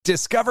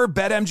Discover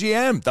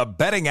BetMGM, the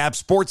betting app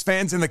sports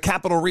fans in the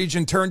capital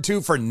region turn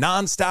to for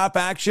nonstop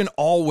action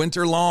all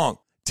winter long.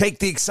 Take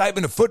the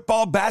excitement of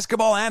football,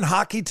 basketball, and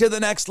hockey to the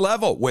next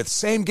level with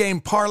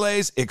same-game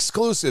parlays,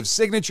 exclusive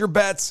signature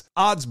bets,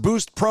 odds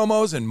boost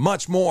promos, and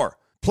much more.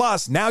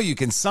 Plus, now you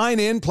can sign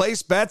in,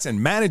 place bets,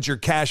 and manage your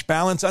cash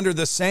balance under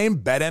the same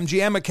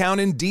BetMGM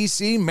account in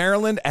D.C.,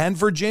 Maryland, and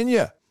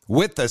Virginia.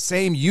 With the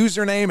same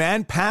username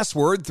and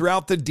password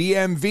throughout the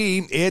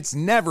DMV, it's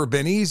never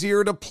been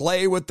easier to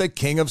play with the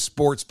king of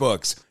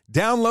sportsbooks.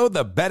 Download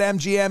the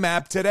BetMGM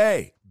app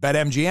today.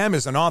 BetMGM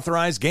is an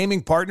authorized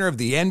gaming partner of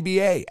the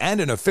NBA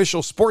and an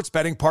official sports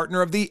betting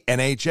partner of the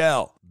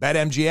NHL.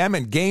 BetMGM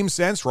and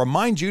GameSense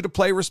remind you to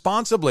play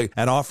responsibly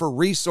and offer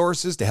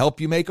resources to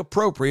help you make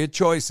appropriate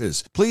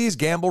choices. Please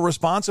gamble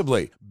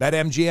responsibly.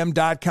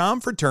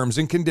 BetMGM.com for terms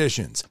and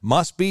conditions.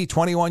 Must be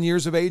 21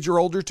 years of age or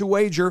older to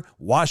wager.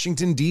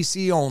 Washington,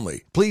 D.C.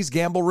 only. Please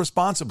gamble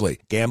responsibly.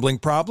 Gambling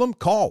problem?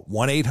 Call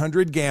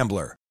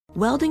 1-800-GAMBLER.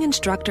 Welding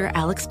instructor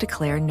Alex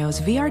DeClaire knows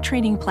VR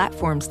training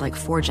platforms like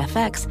Forge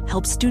FX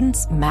help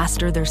students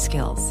master their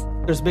skills.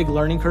 There's a big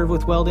learning curve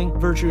with welding.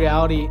 Virtual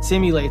reality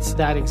simulates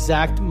that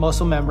exact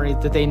muscle memory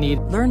that they need.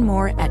 Learn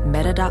more at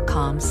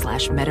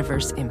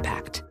meta.com/metaverse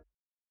impact.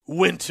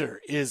 Winter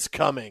is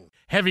coming.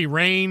 Heavy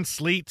rain,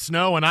 sleet,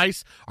 snow, and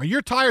ice. Are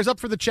your tires up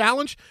for the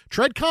challenge?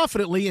 Tread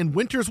confidently in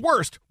winter's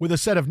worst with a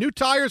set of new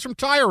tires from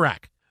Tire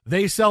Rack.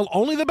 They sell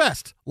only the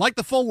best, like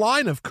the full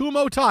line of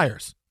Kumho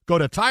tires. Go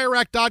to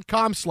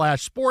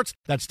TireRack.com/sports.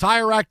 That's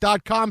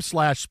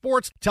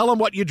TireRack.com/sports. Tell them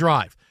what you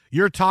drive.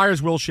 Your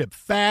tires will ship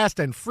fast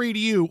and free to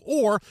you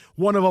or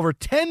one of over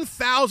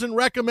 10,000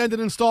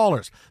 recommended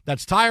installers.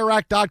 That's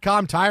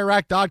TireRack.com,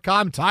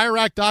 TireRack.com,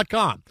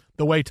 TireRack.com.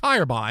 The way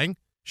tire buying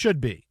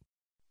should be.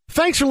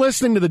 Thanks for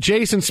listening to the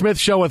Jason Smith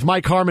Show with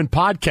Mike Harmon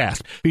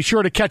podcast. Be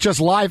sure to catch us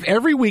live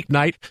every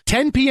weeknight,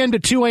 10 p.m. to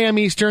 2 a.m.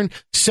 Eastern,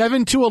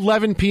 7 to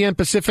 11 p.m.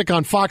 Pacific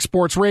on Fox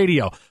Sports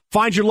Radio.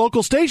 Find your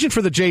local station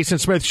for the Jason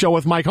Smith Show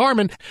with Mike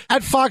Harmon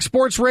at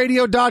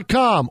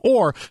foxsportsradio.com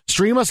or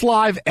stream us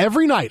live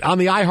every night on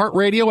the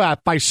iHeartRadio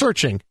app by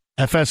searching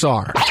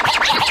FSR. Now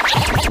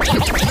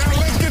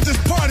let's get this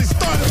party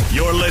started.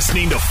 You're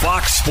listening to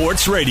Fox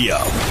Sports Radio.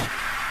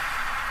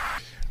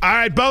 All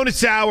right,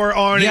 bonus hour,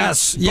 Arnie.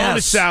 Yes.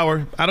 Bonus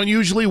hour. I don't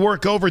usually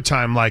work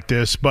overtime like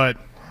this, but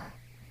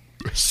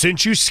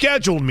since you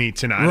scheduled me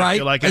tonight, right. I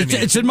feel like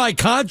it's in my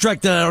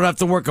contract that I don't have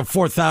to work a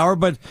fourth hour,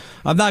 but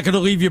I'm not going to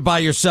leave you by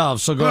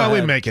yourself, so go ahead.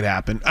 We make it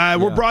happen.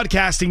 We're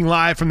broadcasting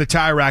live from the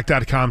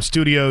TireRack.com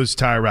studios,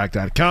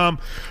 TireRack.com.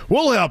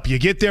 We'll help you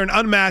get there. An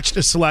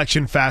unmatched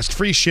selection, fast,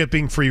 free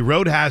shipping, free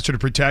road hazard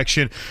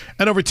protection,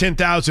 and over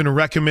 10,000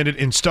 recommended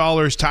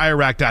installers.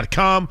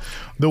 TireRack.com,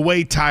 the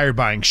way tire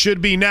buying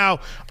should be. Now,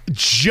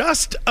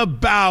 just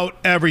about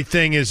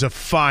everything is a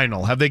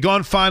final. Have they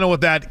gone final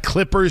with that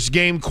Clippers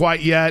game quite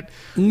yet?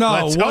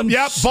 No.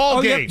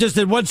 Ball game. Yep, just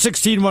at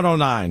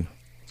 116-109.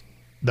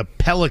 The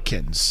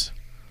Pelicans.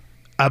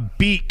 A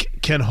beak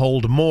can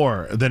hold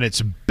more than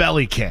its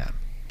belly can.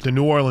 The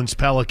New Orleans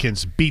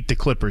Pelicans beat the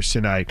Clippers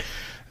tonight,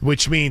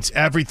 which means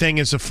everything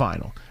is a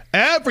final.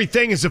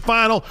 Everything is a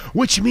final,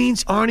 which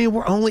means, Arnie,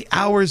 we're only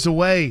hours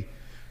away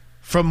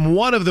from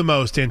one of the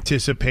most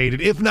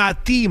anticipated, if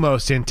not the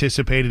most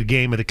anticipated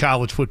game of the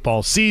college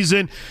football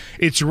season.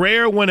 It's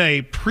rare when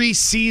a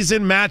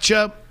preseason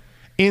matchup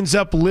ends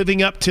up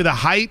living up to the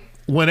hype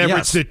whenever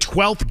it's the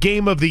 12th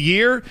game of the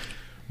year.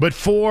 But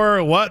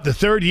for, the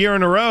third year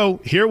in a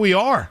row, here we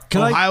are,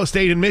 Ohio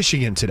State and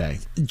Michigan today.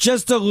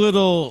 Just a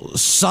little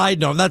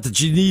side note, not that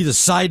you need a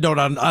side note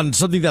on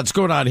something that's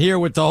going on here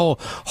with the whole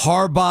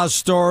Harbaugh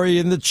story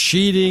and the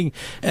cheating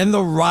and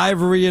the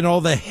rivalry and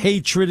all the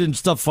hatred and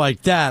stuff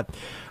like that.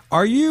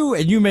 Are you,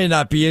 and you may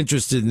not be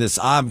interested in this,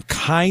 I'm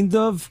kind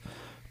of,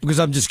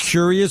 because I'm just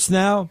curious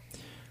now,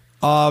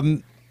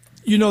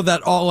 you know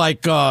that all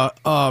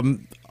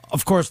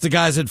of course the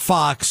guys at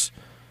Fox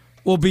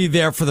will be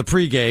there for the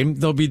pregame.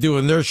 They'll be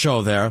doing their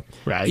show there.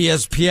 Right.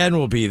 ESPN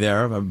will be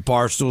there,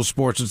 Barstool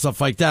Sports and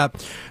stuff like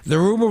that. The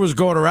rumor was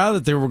going around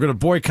that they were going to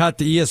boycott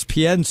the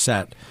ESPN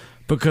set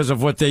because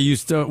of what they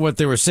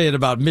were saying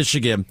about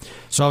Michigan.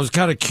 So I was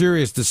kind of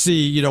curious to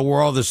see,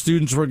 where all the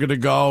students were going to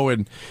go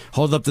and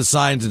hold up the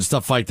signs and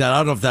stuff like that. I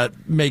don't know if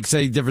that makes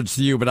any difference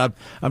to you, but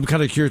I'm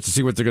kind of curious to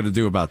see what they're going to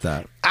do about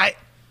that.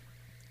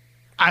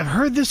 I've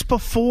heard this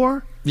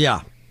before.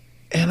 Yeah.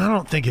 And I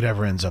don't think it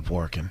ever ends up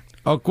working.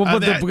 Oh, well,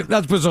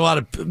 but there's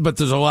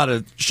a lot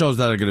of shows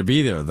that are going to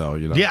be there, though.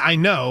 Yeah, I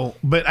know,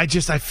 but I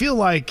feel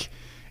like,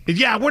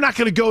 we're not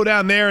going to go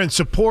down there and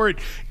support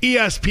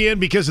ESPN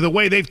because of the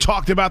way they've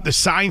talked about the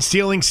sign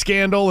stealing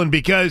scandal and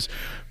because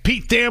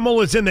Pete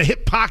Thamel is in the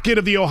hip pocket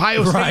of the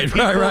Ohio State people.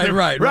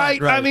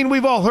 Right. I mean,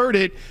 we've all heard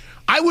it.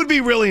 I would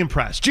be really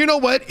impressed. You know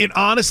what? It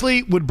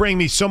honestly would bring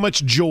me so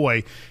much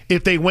joy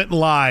if they went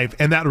live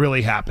and that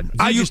really happened.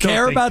 Do you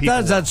care about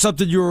that? Is that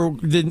something you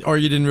didn't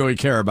really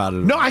care about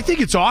it? No, I think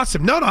it's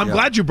awesome. No, I'm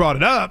glad you brought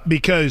it up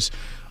because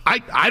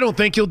I don't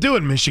think he'll do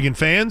it, Michigan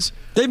fans.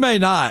 They may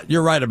not.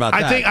 You're right about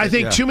that. I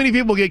think too many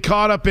people get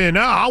caught up in,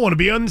 I want to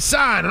be on the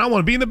side and I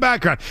want to be in the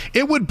background.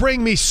 It would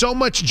bring me so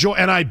much joy,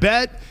 and I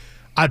bet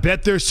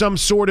there's some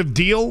sort of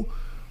deal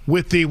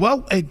with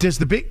does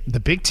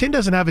the Big Ten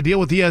doesn't have a deal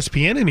with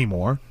ESPN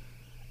anymore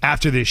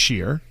after this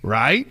year,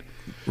 right?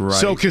 Right.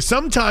 So, because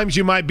sometimes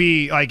you might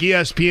be like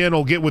ESPN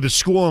will get with the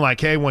school and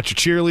like, hey, we want your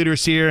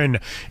cheerleaders here, and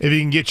if you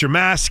can get your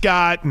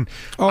mascot, and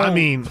I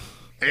mean,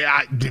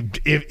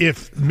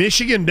 if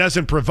Michigan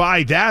doesn't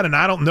provide that, and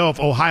I don't know if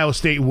Ohio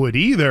State would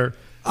either.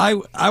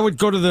 I would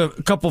go to the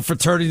couple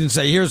fraternities and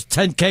say, here's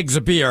 10 kegs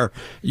of beer.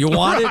 You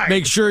want it?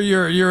 Make sure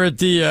you're at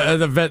the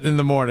event in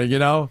the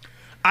morning.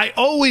 I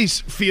always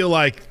feel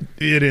like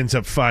it ends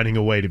up finding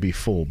a way to be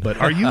full. But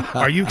are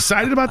you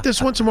excited about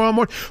this one tomorrow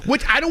morning?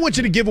 Which I don't want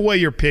you to give away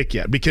your pick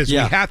yet because we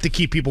have to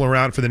keep people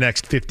around for the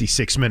next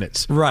 56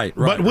 minutes. Right.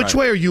 But which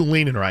way are you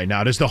leaning right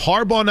now? Does the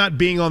Harbaugh not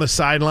being on the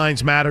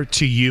sidelines matter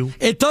to you?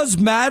 It does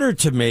matter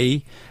to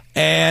me.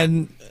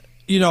 And,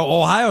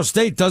 Ohio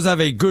State does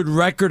have a good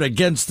record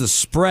against the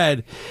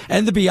spread.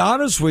 And to be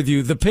honest with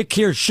you, the pick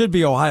here should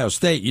be Ohio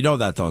State. You know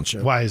that, don't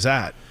you? Why is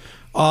that?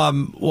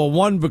 Well,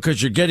 one,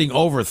 because you're getting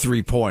over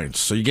 3 points,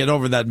 so you get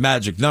over that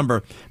magic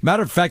number.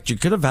 Matter of fact, you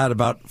could have had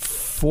about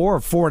 4 or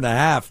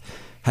 4.5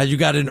 had you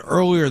got in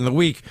earlier in the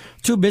week.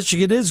 2,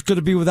 Michigan is going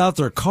to be without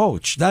their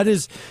coach. That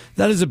is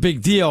a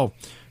big deal.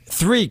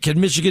 3, can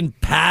Michigan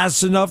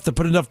pass enough to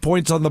put enough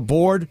points on the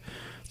board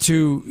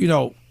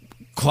to,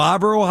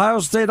 clobber Ohio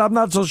State? I'm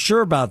not so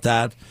sure about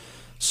that.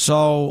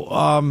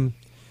 So,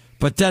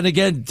 but then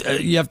again,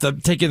 you have to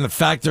take in the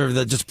factor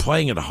that just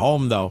playing at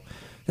home, though.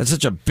 That's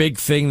such a big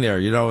thing there,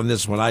 in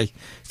this one.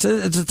 It's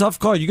a tough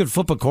call. You could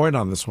flip a coin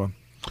on this one.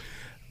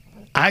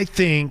 I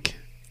think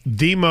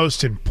the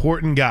most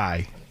important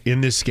guy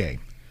in this game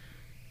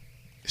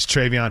is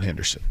TreVeyon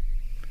Henderson.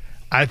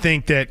 I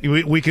think that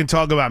we can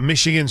talk about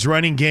Michigan's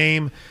running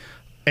game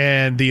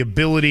and the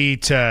ability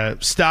to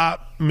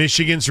stop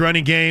Michigan's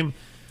running game.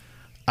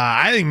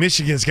 I think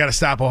Michigan's got to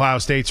stop Ohio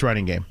State's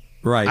running game.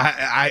 Right.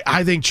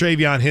 I think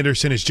TreVeyon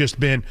Henderson has just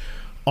been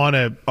on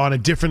a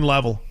different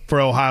level for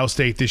Ohio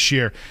State this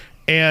year.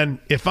 And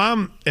if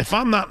I'm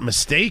not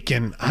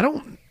mistaken, I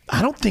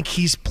don't think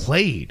he's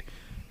played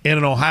in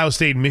an Ohio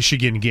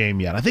State-Michigan game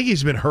yet. I think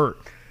he's been hurt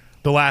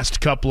the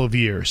last couple of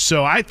years.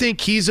 So I think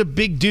he's a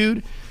big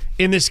dude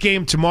in this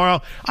game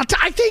tomorrow.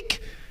 I think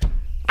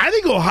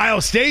Ohio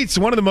State's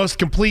one of the most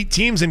complete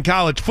teams in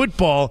college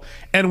football,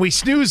 and we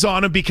snooze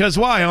on them because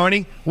why,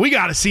 Arnie? We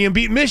got to see them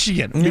beat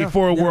Michigan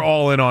before we're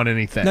all in on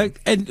anything. Now,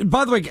 and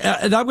by the way,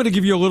 and I'm going to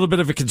give you a little bit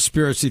of a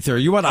conspiracy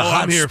theory. You want a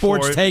hot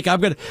sports take? I'm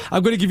going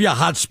to give you a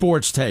hot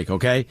sports take.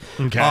 Okay.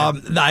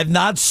 I've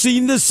not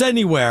seen this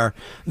anywhere.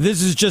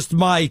 This is just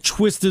my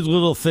twisted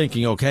little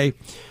thinking. Okay.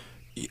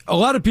 A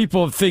lot of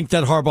people think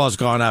that Harbaugh's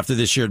gone after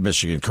this year at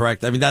Michigan,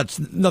 correct? I mean, that's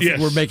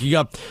nothing we're making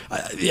up.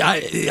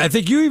 I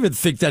think you even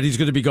think that he's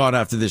going to be gone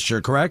after this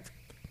year, correct?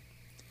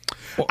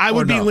 I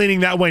would be leaning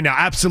that way now.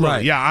 Absolutely.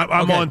 Right. Yeah,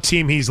 I'm on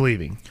team he's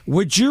leaving.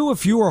 Would you,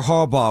 if you were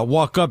Harbaugh,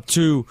 walk up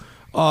to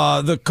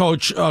the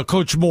coach,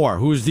 Coach Moore,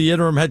 who's the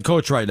interim head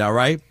coach right now,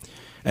 right?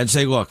 And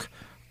say, look,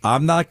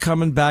 I'm not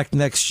coming back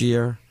next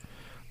year.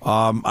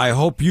 I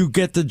hope you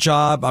get the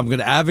job. I'm going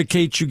to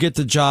advocate you get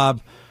the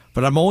job.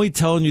 But I'm only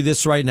telling you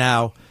this right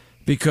now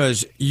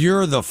because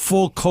you're the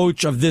full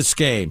coach of this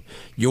game.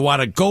 You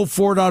want to go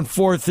for it on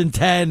 4th and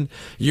 10.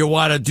 You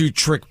want to do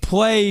trick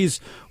plays.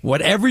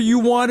 Whatever you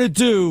want to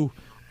do,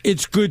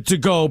 it's good to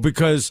go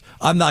because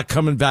I'm not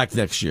coming back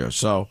next year.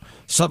 So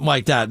something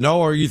like that.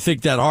 No, or you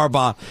think that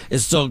Harbaugh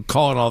is still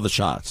calling all the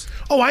shots?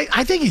 Oh,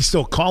 I think he's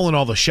still calling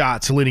all the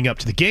shots leading up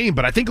to the game.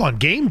 But I think on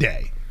game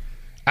day,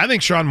 I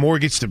think Sean Moore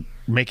gets to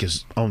make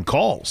his own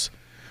calls.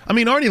 I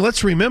mean, Arnie,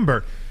 let's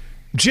remember –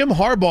 Jim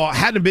Harbaugh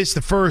hadn't missed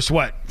the first,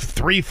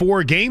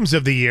 3-4 games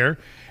of the year,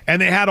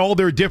 and they had all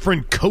their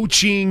different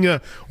coaching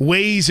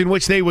ways in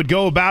which they would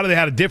go about it. They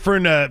had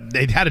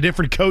a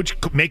different coach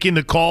making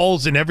the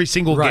calls in every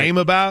single game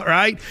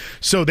right?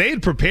 So they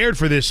had prepared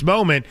for this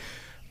moment.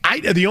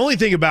 The only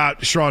thing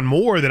about Sean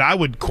Moore that I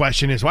would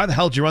question is why the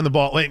hell did you run the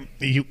ball?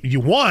 You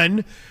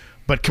won.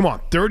 But come on,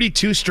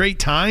 32 straight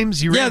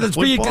times you ran the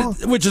football?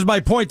 Which is my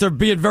point. They're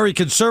being very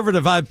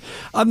conservative.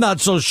 I'm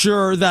not so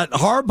sure that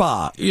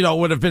Harbaugh,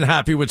 would have been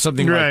happy with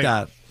something like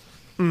that.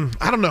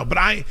 I don't know, but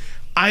I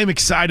am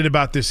excited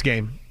about this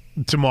game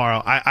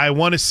tomorrow. I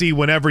want to see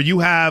whenever you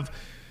have,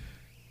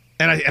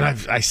 and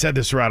I said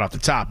this right off the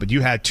top, but you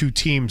had 2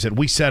 teams that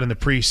we said in the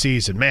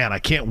preseason. Man, I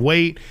can't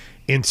wait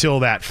until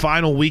that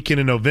final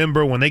weekend in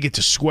November when they get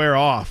to square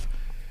off,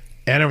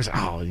 and it was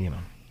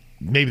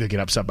maybe they'll get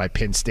upset by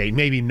Penn State.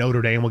 Maybe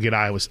Notre Dame will get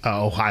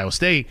Ohio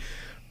State.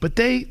 But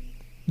they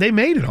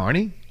made it,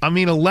 Arnie. I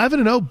mean,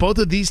 11-0, both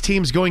of these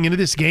teams going into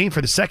this game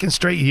for the second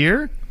straight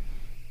year.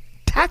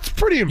 That's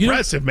pretty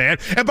impressive, man.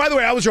 And by the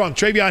way, I was wrong.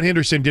 TreVeyon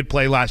Henderson did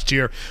play last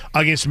year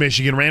against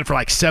Michigan, ran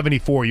for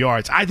 74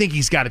 yards. I think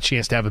he's got a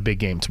chance to have a big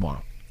game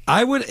tomorrow.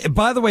 I would.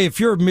 By the way, if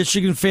you're a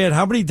Michigan fan,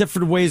 how many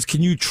different ways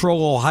can you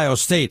troll Ohio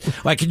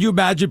State? Like, can you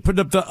imagine putting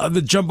up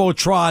the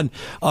jumbotron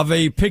of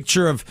a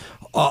picture of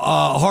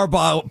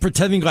Harbaugh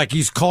pretending like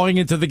he's calling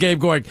into the game,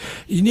 going,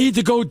 "You need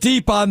to go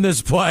deep on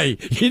this play.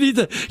 You need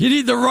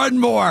to run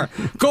more.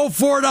 Go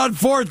for it on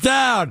fourth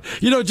down."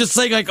 Just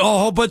saying like a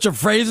whole bunch of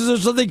phrases or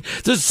something.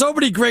 There's so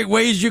many great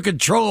ways you can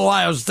troll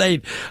Ohio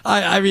State.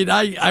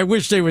 I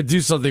wish they would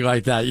do something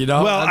like that.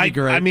 Well, that'd be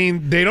great. I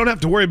mean, they don't have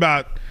to worry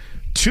about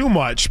too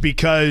much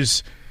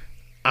because,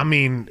 I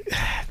mean,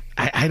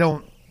 I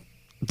don't.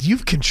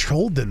 You've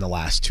controlled them the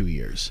last 2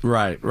 years.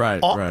 Right.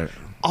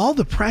 All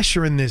the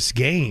pressure in this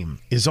game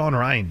is on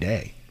Ryan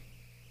Day.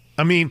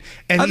 I mean,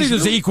 and I think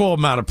there's an equal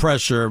amount of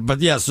pressure,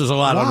 but yes, there's a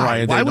lot on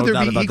Ryan Day. Why would no there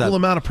doubt be about equal that.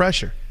 amount of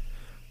pressure?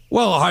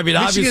 Well, I mean,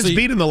 Michigan's obviously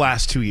beat him the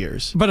last 2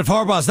 years. But if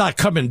Harbaugh's not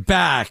coming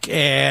back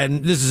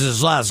and this is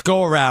his last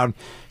go around,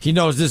 he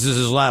knows this is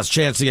his last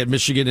chance to get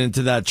Michigan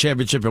into that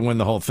championship and win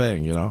the whole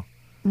thing.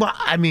 Well,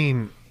 I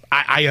mean,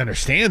 I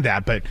understand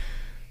that, but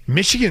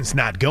Michigan's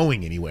not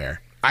going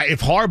anywhere.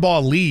 If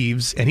Harbaugh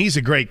leaves, and he's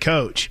a great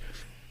coach,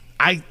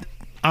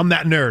 I'm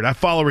that nerd. I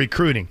follow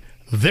recruiting.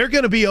 They're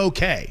going to be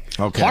okay.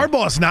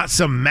 Harbaugh's not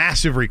some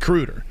massive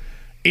recruiter.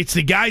 It's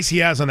the guys he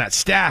has on that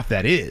staff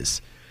that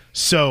is.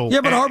 So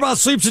yeah, but Harbaugh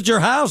sleeps at your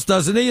house,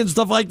 doesn't he, and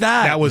stuff like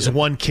that. That was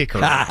one kicker.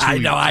 I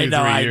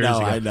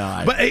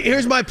know. But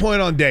here's my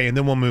point on Day, and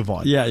then we'll move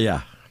on.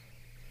 Yeah.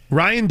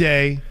 Ryan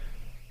Day,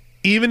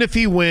 even if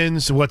he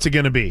wins, what's it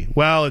going to be?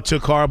 Well, it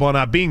took Harbaugh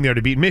not being there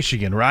to beat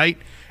Michigan, right?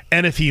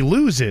 And if he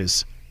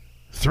loses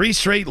 3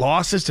 straight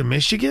losses to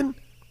Michigan,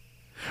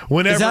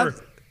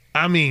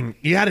 I mean,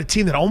 you had a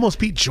team that almost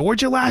beat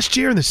Georgia last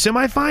year in the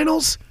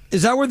semifinals.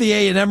 Is that where the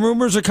A&M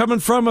rumors are coming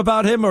from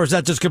about him, or is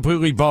that just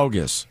completely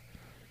bogus?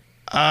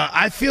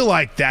 I feel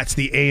like that's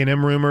the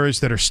A&M rumors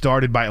that are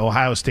started by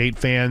Ohio State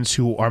fans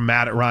who are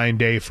mad at Ryan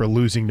Day for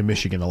losing to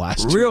Michigan the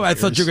last 2 years. Really? I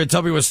thought you were going to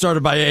tell me it was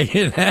started by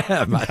A&M.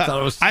 I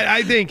thought it was.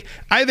 I think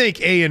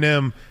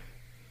A&M.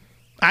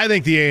 I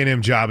think the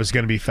A&M job is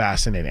going to be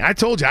fascinating. I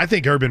told you, I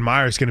think Urban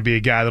Meyer is going to be a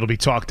guy that'll be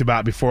talked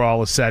about before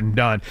all is said and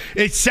done.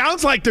 It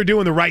sounds like they're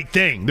doing the right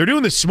thing. They're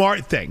doing the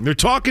smart thing. They're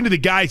talking to the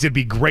guys that'd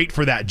be great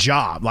for that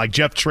job, like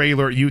Jeff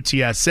Traylor at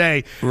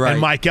UTSA and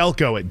Mike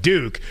Elko at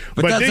Duke.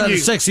 But that's not a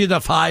sexy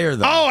enough hire,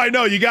 though. Oh, I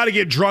know. You got to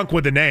get drunk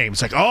with the name.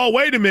 It's like, oh,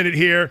 wait a minute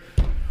here.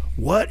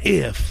 What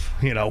if,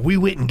 we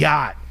went and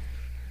got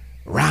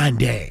Ryan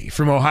Day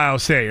from Ohio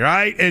State,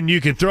 right? And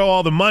you can throw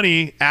all the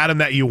money at him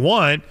that you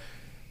want.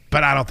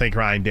 But I don't think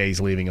Ryan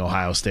Day's leaving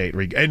Ohio State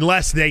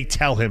unless they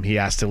tell him he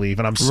has to leave.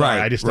 And I'm sorry,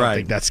 I just don't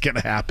think that's going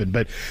to happen.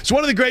 But it's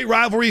one of the great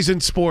rivalries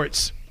in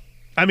sports.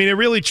 I mean, it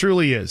really,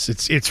 truly is.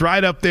 It's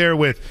right up there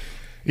with,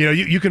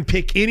 you can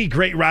pick any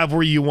great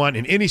rivalry you want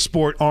in any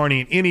sport,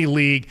 Arnie, in any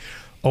league.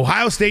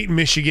 Ohio State and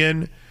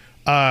Michigan,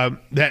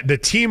 that the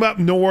team up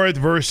north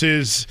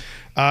versus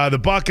the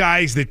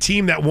Buckeyes, the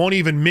team that won't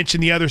even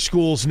mention the other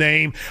school's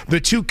name. The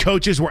two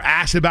coaches were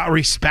asked about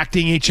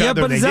respecting each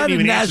other. They didn't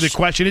even answer the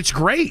question. It's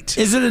great.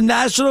 Is it a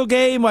national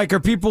game? Like, are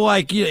people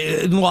like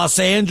in Los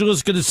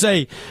Angeles going to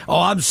say, "Oh,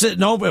 I'm sitting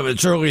home"?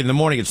 It's early in the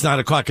morning. It's 9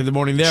 o'clock in the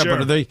morning there.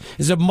 Sure. But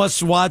is it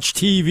must-watch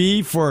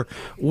TV for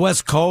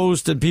West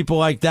Coast and people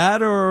like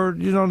that, or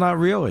not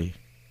really?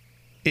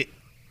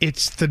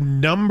 It's the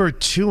number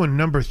 2 and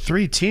number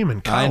 3 team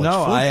in college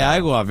football. I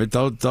love it.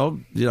 Don't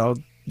You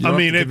don't have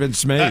to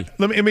convince me.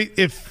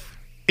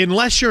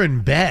 Unless you're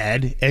in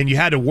bed and you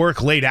had to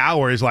work late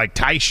hours like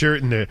Ty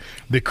Shirt and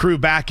the crew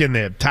back in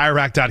the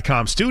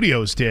TireRack.com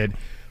studios did,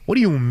 what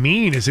do you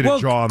mean is it a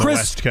draw on the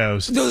West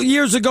Coast?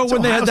 Years ago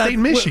when they had that,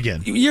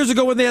 Michigan. Years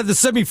ago when they had the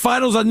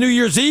semifinals on New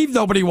Year's Eve,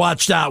 nobody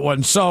watched that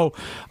one. So,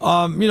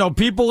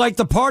 people like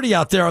to party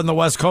out there on the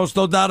West Coast,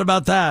 no doubt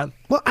about that.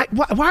 Well,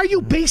 why are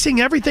you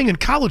basing everything in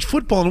college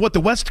football on what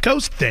the West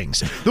Coast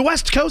thinks? The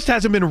West Coast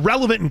hasn't been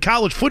relevant in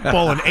college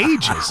football in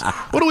ages.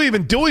 What are we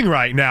even doing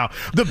right now?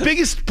 The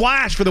biggest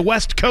splash for the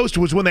West Coast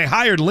was when they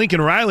hired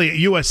Lincoln Riley at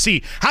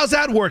USC. How's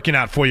that working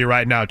out for you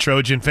right now,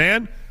 Trojan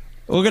fan?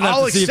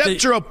 I'll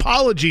accept your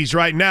apologies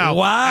right now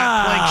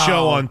at Plank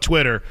Show on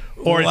Twitter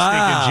or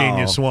at Stinking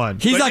Genius One.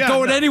 He's not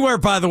going anywhere,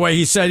 by the way.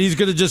 He said he's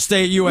going to just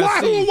stay at USC. Why?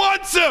 Who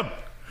wants him?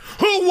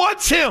 Who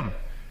wants him?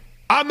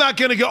 I'm not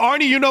going to go.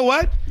 Arnie, you know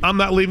what? I'm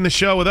not leaving the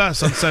show with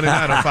us on Sunday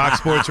night on Fox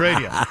Sports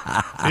Radio.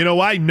 You know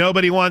why?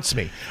 Nobody wants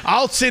me.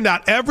 I'll send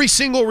out every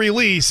single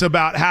release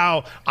about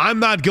how I'm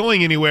not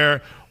going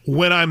anywhere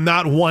when I'm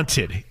not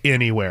wanted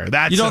anywhere.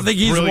 That's you don't think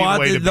he's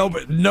wanted?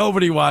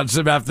 Nobody wants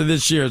him after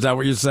this year. Is that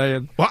what you're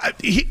saying? Well,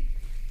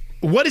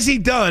 what has he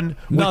done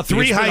with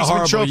 3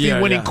 Heisman Trophy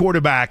winning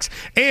quarterbacks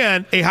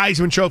and a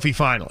Heisman Trophy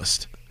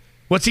finalist?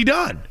 What's he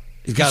done?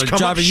 He's got a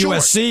job at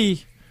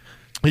USC.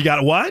 You got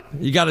a what?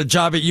 You got a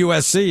job at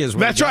USC as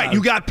well. That's right.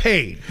 You got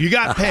paid.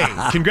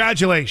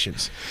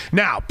 Congratulations.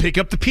 Now, pick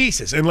up the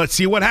pieces, and let's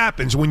see what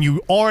happens when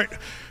you aren't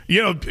 –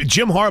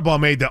 Jim Harbaugh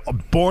made the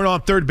born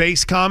on third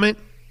base comment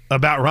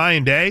about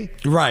Ryan Day.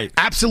 Right.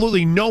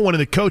 Absolutely no one in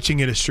the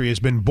coaching industry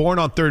has been born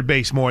on third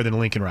base more than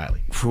Lincoln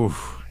Riley. Whew.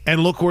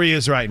 And look where he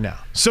is right now.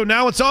 So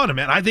now it's on him,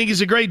 man. I think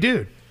he's a great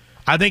dude.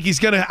 I think he's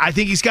got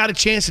a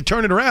chance to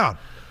turn it around.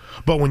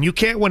 But when you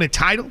can't win a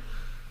title,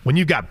 when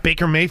you've got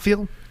Baker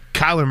Mayfield,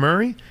 Kyler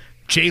Murray,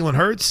 Jalen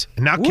Hurts,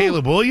 and now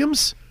Caleb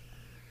Williams,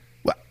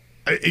 well,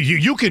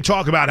 you can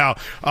talk about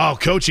how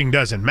coaching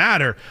doesn't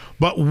matter,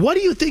 but what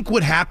do you think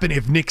would happen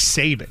if Nick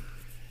Saban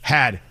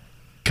had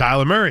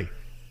Kyler Murray?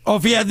 Oh,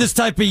 if he had this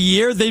type of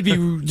year, they'd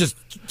be just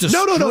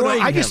No.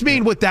 I just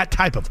mean with that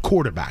type of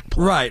quarterback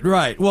play.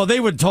 Right. Well, they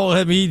would told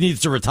him he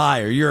needs to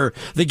retire.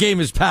 The game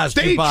has passed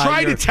you by. They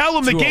tried to tell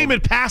him the game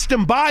old. had passed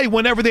him by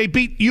whenever they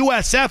beat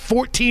USF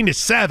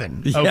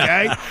 14-7.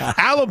 Okay, yeah.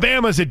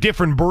 Alabama's a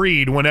different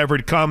breed whenever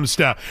it comes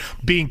to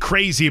being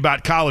crazy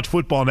about college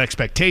football and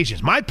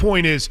expectations. My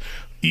point is,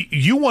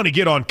 you want to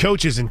get on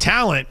coaches and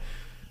talent.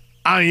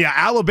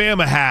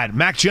 Alabama had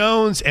Mac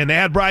Jones and they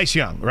had Bryce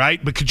Young,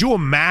 right? But could you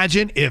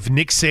imagine if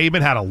Nick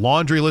Saban had a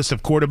laundry list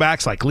of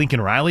quarterbacks like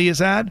Lincoln Riley has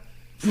had?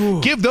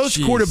 Give those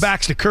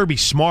quarterbacks to Kirby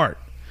Smart.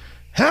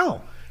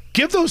 Hell,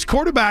 give those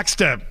quarterbacks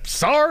to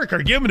Sark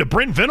or give them to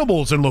Brent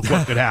Venables and look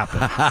what could happen.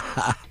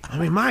 I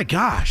mean, my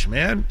gosh,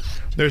 man.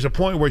 There's a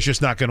point where it's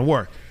just not going to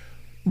work.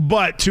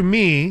 But to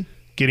me,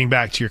 getting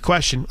back to your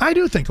question, I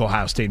do think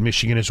Ohio State,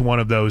 Michigan is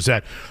one of those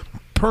that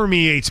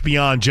permeates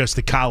beyond just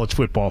the college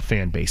football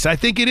fan base. I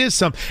think it is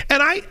some,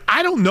 and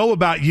I don't know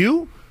about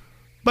you,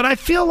 but I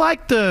feel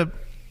like the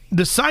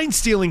sign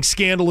stealing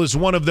scandal is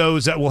one of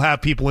those that will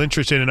have people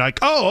interested in, like,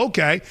 oh,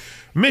 okay,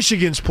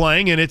 Michigan's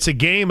playing and it's a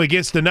game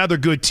against another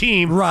good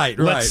team.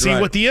 Let's see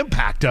what the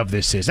impact of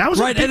this is. That was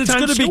a big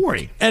time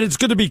story. And it's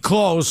going to be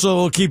close, so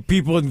it'll keep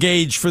people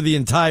engaged for the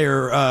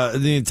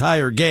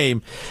entire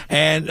game.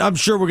 And I'm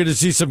sure we're going to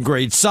see some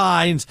great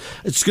signs.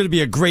 It's going to be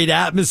a great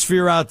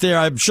atmosphere out there.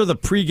 I'm sure the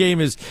pregame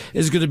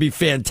is going to be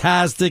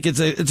fantastic. It's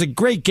a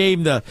great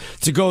game to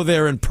go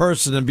there in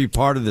person and be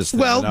part of this thing.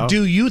 Well,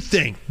 do you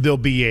think they'll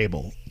be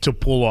able to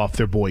pull off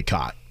their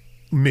boycott,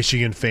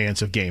 Michigan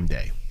fans of game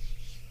day?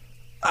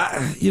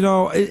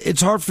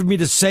 It's hard for me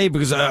to say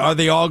because are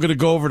they all going to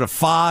go over to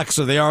Fox?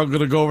 Are they all going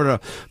to go over to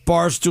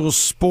Barstool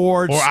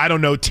Sports? Or, I don't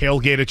know,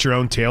 tailgate at your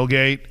own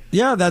tailgate?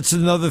 Yeah, that's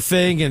another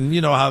thing. And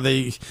you know how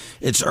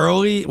it's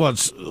early. Well,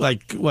 it's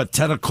like,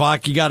 10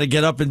 o'clock? You got to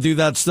get up and do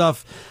that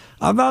stuff.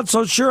 I'm not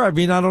so sure. I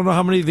mean, I don't know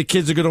how many of the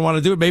kids are going to want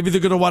to do it. Maybe they're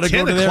going to want to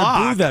go to there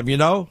and boo them,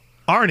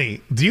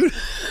 Arnie,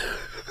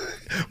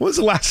 when was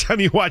the last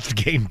time you watched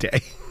Game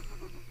Day?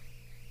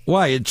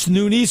 Why? It's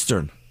noon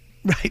Eastern.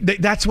 Right,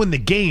 that's when the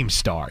game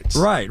starts.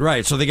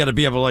 Right. So they got to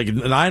be able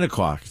 9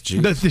 o'clock.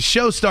 The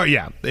show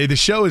the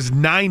show is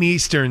 9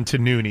 Eastern to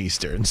noon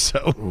Eastern. So,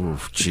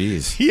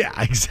 jeez. Yeah,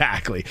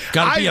 exactly.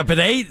 Got to be up at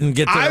 8 and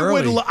get there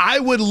early. I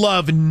would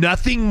love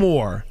nothing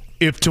more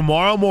if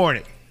tomorrow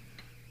morning,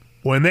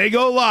 when they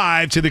go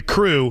live to the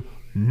crew,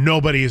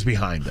 nobody is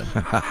behind them.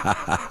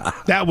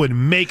 That would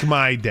make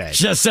my day.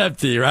 Just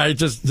empty, right?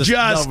 Just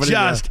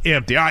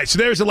empty. All right, so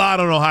there's a lot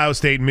on Ohio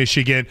State and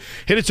Michigan.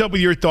 Hit us up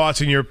with your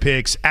thoughts and your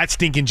picks at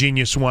Stinking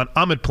Genius One.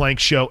 I'm at Plank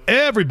Show.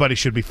 Everybody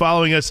should be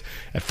following us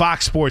at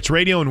Fox Sports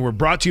Radio, and we're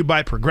brought to you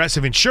by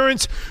Progressive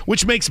Insurance,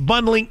 which makes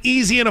bundling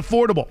easy and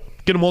affordable.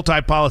 Get a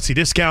multi-policy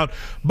discount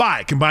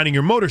by combining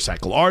your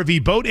motorcycle,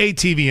 RV, boat,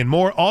 ATV, and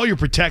more. All your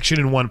protection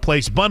in one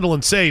place. Bundle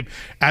and save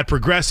at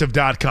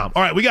Progressive.com.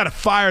 All right, we got to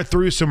fire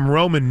through some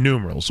Roman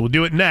numerals. We'll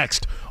do it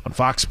next on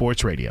Fox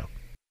Sports Radio.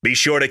 Be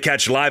sure to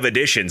catch live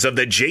editions of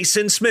The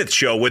Jason Smith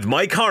Show with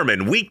Mike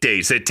Harmon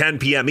weekdays at 10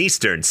 p.m.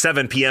 Eastern,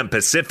 7 p.m.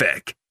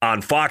 Pacific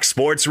on Fox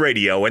Sports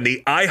Radio and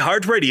the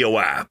iHeartRadio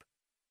app.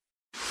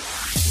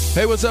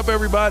 Hey, what's up,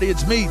 everybody?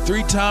 It's me,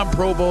 three-time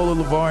Pro Bowler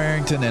LeVar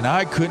Arrington, and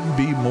I couldn't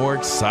be more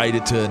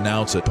excited to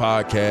announce a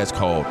podcast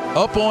called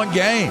Up On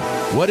Game.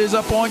 What is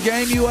Up On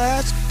Game, you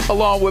ask?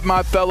 Along with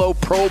my fellow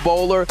Pro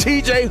Bowler,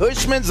 TJ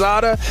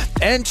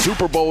Houshmandzadeh, and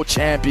Super Bowl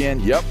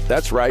champion, yep,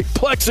 that's right,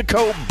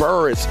 Plexico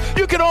Burress.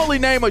 You can only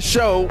name a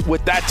show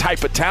with that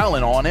type of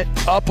talent on it.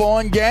 Up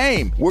On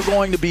Game. We're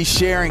going to be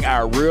sharing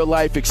our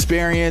real-life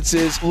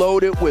experiences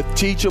loaded with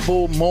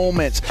teachable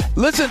moments.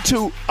 Listen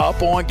to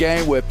Up On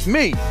Game with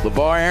me,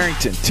 LeVar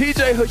Arrington,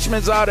 TJ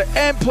Houshmandzadeh,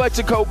 and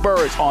Plexico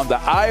Burress on the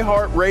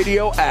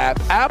iHeartRadio app,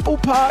 Apple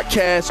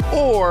Podcasts,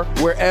 or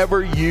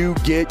wherever you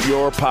get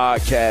your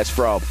podcasts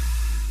from.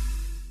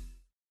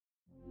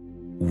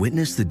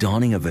 Witness the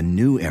dawning of a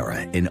new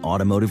era in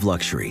automotive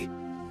luxury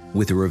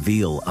with a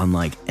reveal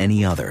unlike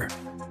any other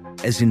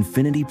as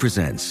Infiniti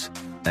presents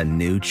a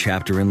new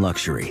chapter in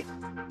luxury,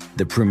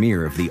 the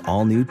premiere of the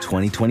all-new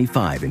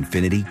 2025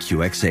 Infiniti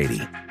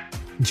QX80.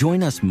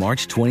 Join us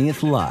March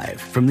 20th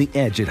live from the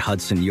Edge at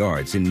Hudson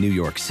Yards in New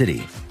York City,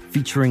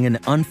 featuring an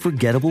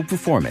unforgettable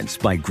performance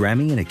by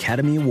Grammy and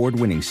Academy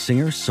Award-winning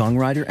singer,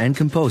 songwriter, and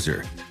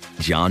composer,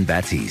 Jon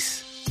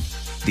Batiste.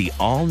 The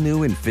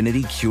all-new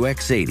Infiniti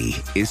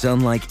QX80 is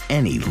unlike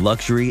any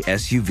luxury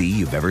SUV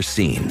you've ever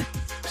seen.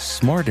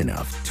 Smart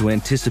enough to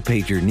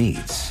anticipate your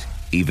needs,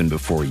 even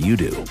before you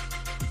do.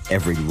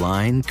 Every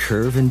line,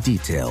 curve, and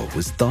detail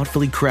was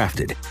thoughtfully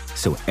crafted,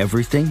 so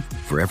everything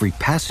for every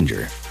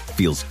passenger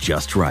feels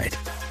just right.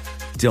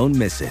 Don't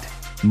miss it.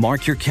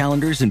 Mark your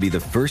calendars and be the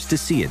first to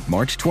see it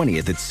March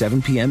 20th at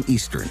 7 p.m.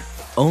 Eastern,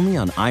 only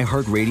on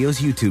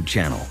iHeartRadio's YouTube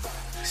channel.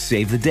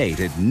 Save the date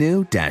at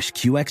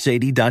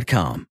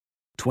new-QX80.com.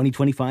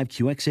 2025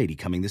 QX80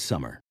 coming this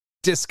summer.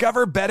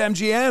 Discover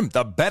BetMGM,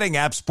 the betting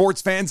app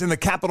sports fans in the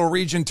capital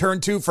region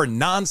turn to for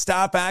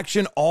nonstop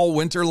action all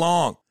winter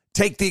long.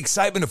 Take the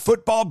excitement of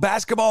football,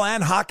 basketball,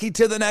 and hockey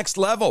to the next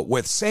level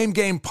with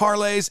same-game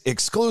parlays,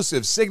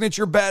 exclusive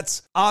signature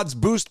bets, odds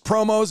boost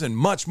promos, and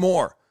much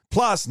more.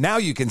 Plus, now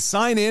you can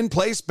sign in,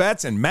 place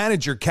bets, and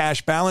manage your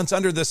cash balance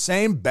under the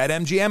same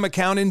BetMGM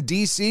account in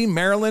D.C.,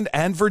 Maryland,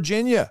 and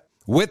Virginia.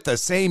 With the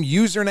same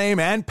username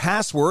and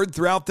password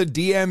throughout the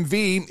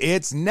DMV,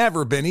 it's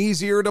never been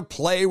easier to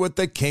play with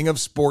the king of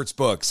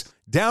sportsbooks.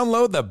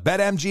 Download the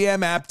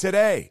BetMGM app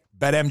today.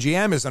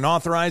 BetMGM is an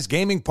authorized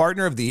gaming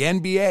partner of the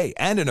NBA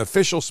and an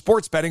official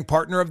sports betting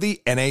partner of the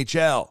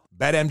NHL.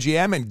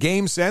 BetMGM and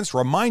GameSense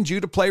remind you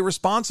to play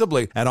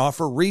responsibly and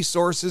offer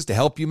resources to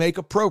help you make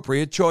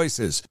appropriate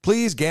choices.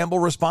 Please gamble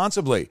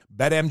responsibly.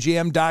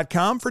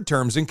 BetMGM.com for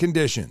terms and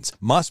conditions.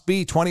 Must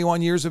be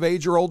 21 years of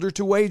age or older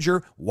to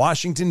wager.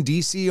 Washington,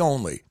 D.C.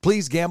 only.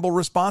 Please gamble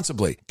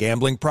responsibly.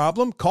 Gambling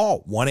problem?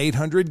 Call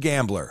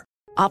 1-800-GAMBLER.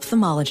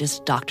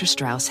 Ophthalmologist Dr.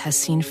 Strauss has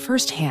seen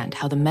firsthand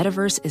how the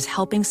metaverse is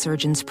helping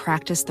surgeons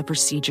practice the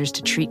procedures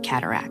to treat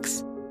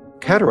cataracts.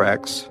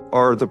 Cataracts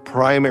are the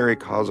primary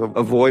cause of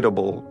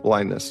avoidable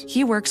blindness.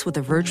 He works with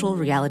a virtual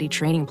reality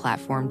training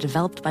platform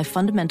developed by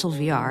Fundamental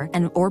VR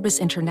and Orbis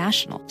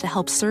International to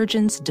help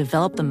surgeons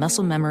develop the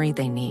muscle memory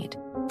they need.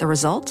 The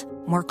result?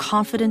 More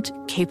confident,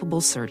 capable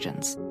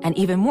surgeons. And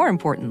even more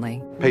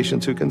importantly,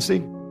 patients who can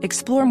see.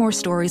 Explore more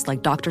stories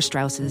like Dr.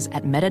 Strauss's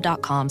at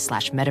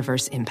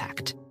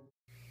meta.com/metaverseimpact.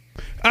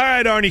 All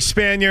right, Arnie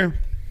Spanier.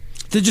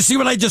 Did you see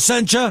what I just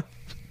sent you?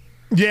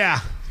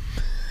 Yeah.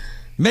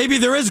 Maybe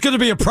there is going to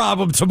be a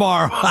problem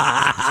tomorrow.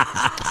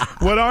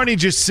 What Arnie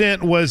just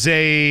sent was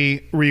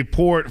a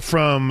report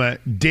from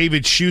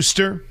David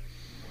Schuster.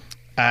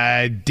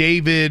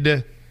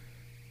 David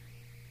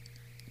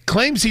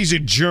claims he's a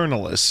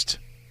journalist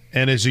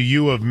and is a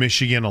U of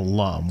Michigan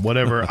alum.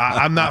 Whatever.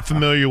 I'm not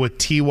familiar with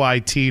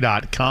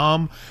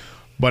TYT.com,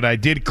 but I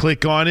did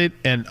click on it,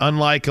 and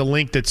unlike a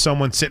link that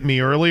someone sent me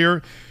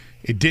earlier,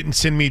 it didn't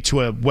send me to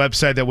a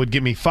website that would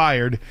get me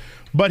fired.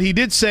 But he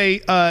did say,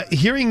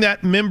 hearing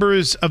that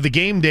members of the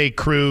game day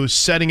crew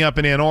setting up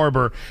in Ann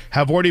Arbor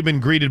have already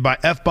been greeted by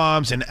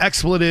F-bombs and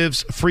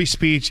expletives, free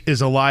speech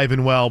is alive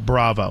and well,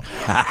 bravo.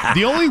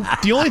 The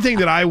only thing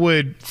that I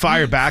would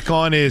fire back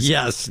on is...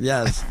 Yes.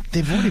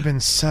 They've already been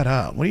set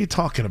up. What are you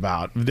talking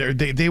about?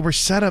 They were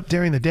set up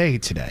during the day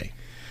today.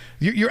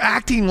 You're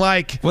acting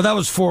like... Well, that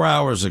was 4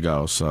 hours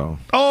ago, so...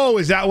 Oh,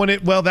 is that when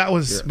it... Well, that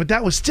was... Yeah. But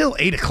that was still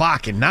 8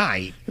 o'clock at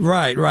night.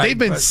 Right. They've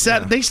been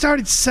set... Yeah. They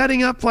started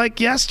setting up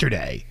like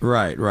yesterday.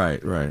 Right.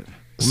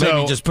 So,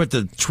 maybe just put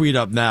the tweet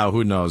up now.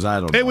 Who knows? I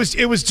don't know. It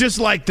was just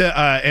like the...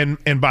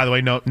 And by the way,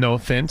 no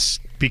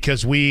offense,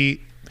 because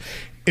we...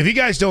 If you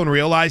guys don't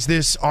realize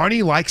this,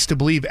 Arnie likes to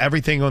believe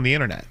everything on the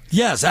internet.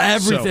 Yes,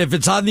 everything. If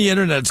it's on the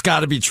internet, it's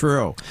got to be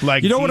true.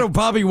 Like, you know what it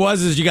probably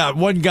was is you got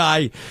one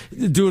guy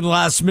doing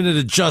last-minute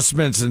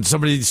adjustments and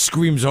somebody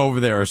screams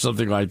over there or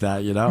something like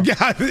that, you know?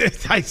 Yeah.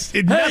 Hey,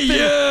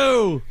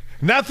 you!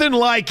 Nothing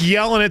like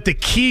yelling at the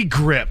key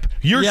grip.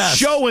 You're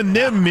showing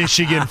them,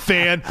 Michigan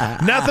fan.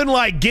 Nothing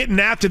like getting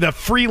after the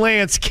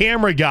freelance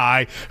camera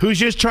guy who's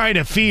just trying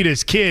to feed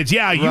his kids.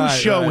 Yeah, you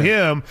show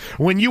him.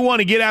 When you want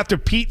to get after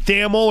Pete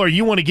Thamel or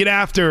you want to get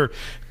after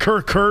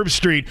Kirk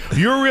Herbstreit,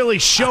 you're really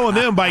showing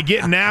them by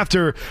getting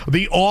after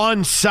the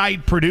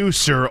on-site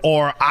producer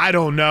or, I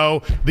don't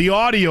know, the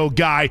audio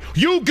guy.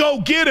 You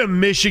go get him,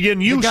 Michigan.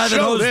 You the guy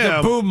show that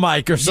them. The boom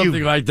mic or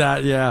something like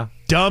that, yeah.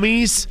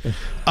 Dummies.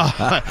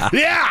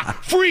 Yeah,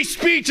 free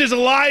speech is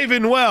alive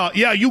and well.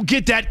 Yeah, you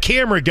get that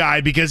camera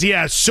guy because he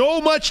has so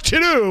much to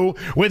do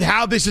with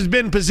how this has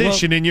been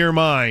positioned in your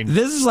mind.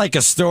 This is like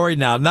a story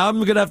now. Now I'm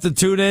going to have to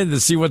tune in to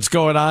see what's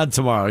going on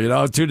tomorrow. You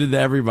know, tune in to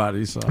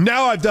everybody. So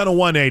now I've done a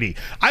 180.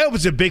 I hope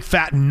it's a big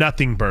fat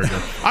nothing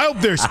burger. I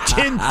hope there's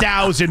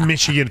 10,000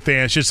 Michigan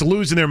fans just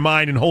losing their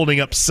mind and holding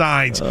up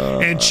signs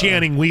and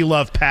chanting, "We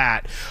love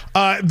Pat."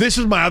 This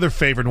is my other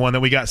favorite one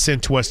that we got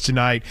sent to us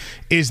tonight,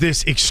 is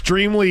this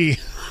extremely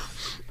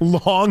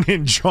long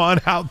and drawn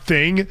out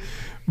thing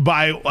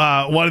by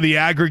one of the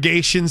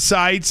aggregation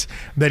sites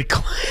that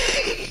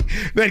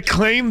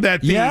claim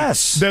that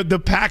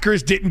the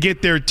Packers didn't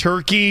get their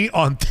turkey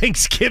on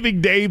Thanksgiving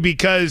Day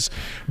because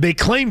they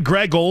claimed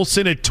Greg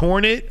Olsen had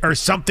torn it or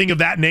something of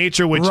that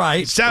nature, which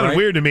sounded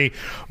weird to me.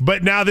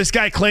 But now this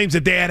guy claims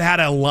that they had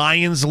a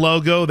Lions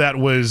logo that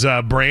was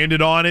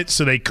branded on it,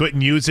 so they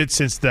couldn't use it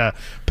since the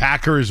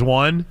Packers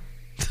won.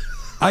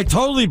 I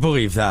totally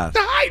believe that.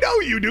 I know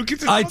you do.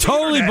 I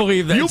totally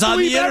believe that. You it's on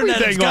the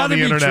internet. It's got to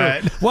be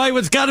true. Why?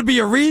 It's got to be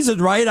a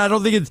reason, right? I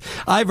don't think it's.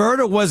 I've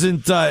heard it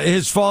wasn't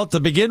his fault to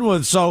begin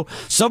with, so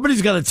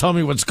somebody's got to tell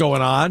me what's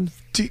going on.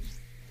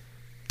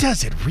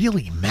 Does it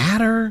really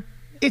matter?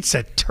 It's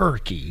a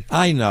turkey.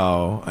 I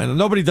know. And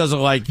nobody doesn't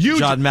like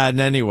John Madden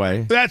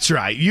anyway. That's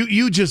right.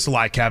 You just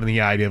like having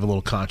the idea of a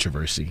little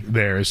controversy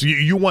there. So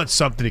you want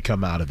something to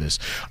come out of this.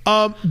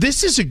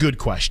 This is a good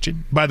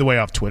question, by the way,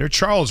 off Twitter.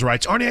 Charles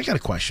writes, Arnie, I got a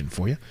question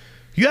for you.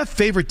 You have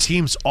favorite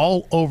teams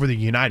all over the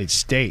United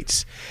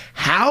States.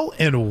 How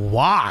and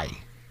why?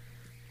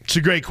 It's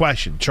a great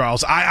question,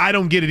 Charles. I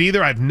don't get it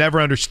either. I've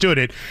never understood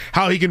it.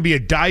 How he can be a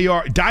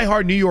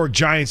diehard New York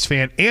Giants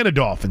fan and a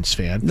Dolphins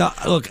fan. No,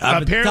 look,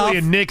 I'm apparently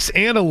a Knicks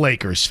and a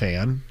Lakers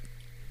fan.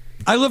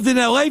 I lived in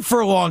L.A. for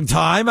a long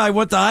time. I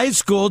went to high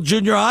school,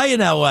 junior high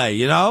in L.A.,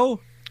 you know?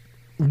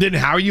 Then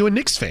how are you a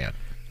Knicks fan?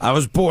 I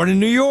was born in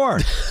New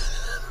York.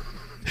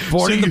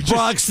 Born in the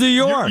Bronx, New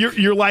York.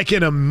 You're like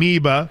an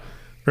amoeba,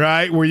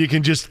 right, where you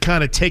can just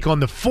kind of take on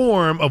the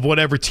form of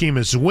whatever team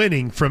is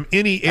winning from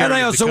any area. And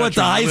I also went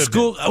to high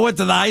school. I went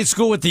to the high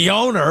school with the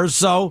owner,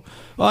 so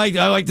I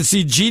like to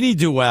see Jeannie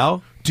do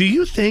well. Do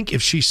you think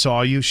if she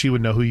saw you, she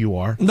would know who you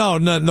are?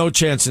 No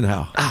chance in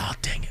hell. Oh,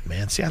 dang it,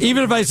 man! See,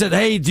 even if I said,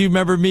 "Hey, do you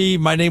remember me?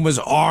 My name was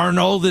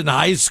Arnold in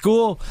high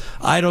school,"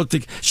 I don't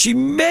think she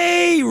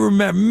may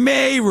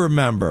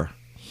remember.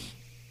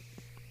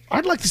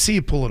 I'd like to see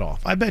you pull it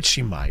off. I bet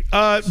she might.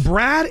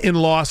 Brad in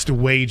Lost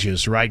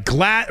Wages, right?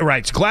 Glad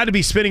to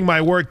be spending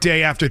my work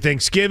day after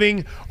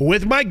Thanksgiving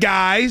with my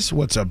guys.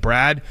 What's up,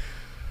 Brad?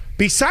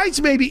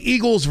 Besides maybe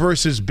Eagles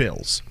versus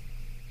Bills,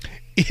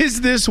 is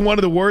this one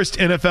of the worst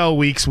NFL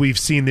weeks we've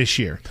seen this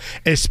year,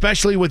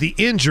 especially with the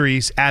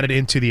injuries added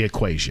into the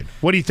equation?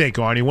 What do you think,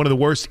 Arnie? One of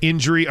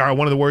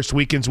the worst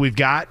weekends we've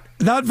got?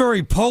 Not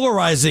very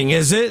polarizing,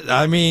 is it?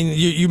 I mean,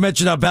 you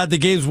mentioned how bad the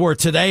games were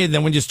today, and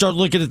then when you start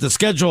looking at the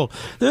schedule,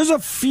 there's a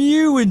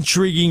few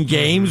intriguing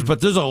games, but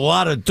there's a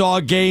lot of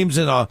dog games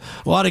and a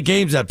lot of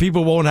games that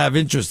people won't have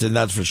interest in,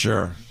 that's for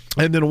sure.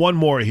 And then one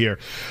more here.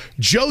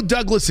 Joe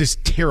Douglas is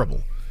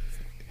terrible.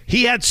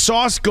 He had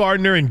Sauce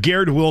Gardner and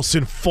Garrett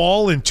Wilson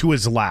fall into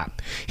his lap.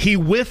 He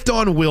whiffed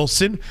on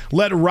Wilson,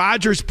 let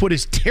Rodgers put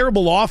his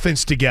terrible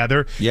offense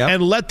together,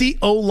 and let the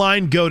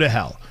O-line go to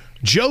hell.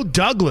 Joe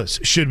Douglas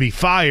should be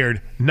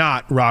fired,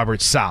 not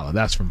Robert Saleh.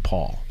 That's from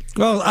Paul.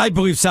 Well, I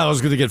believe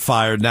Saleh's going to get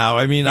fired now.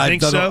 I mean, I've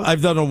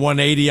done a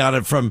 180 on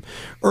it from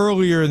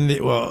earlier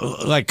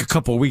like a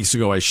couple of weeks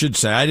ago, I should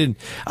say. I didn't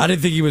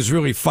think he was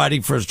really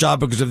fighting for his job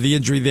because of the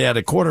injury they had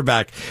at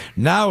quarterback.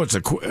 Now it's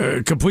a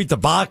complete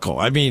debacle.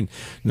 I mean,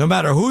 no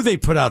matter who they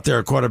put out there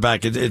at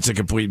quarterback, it's a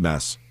complete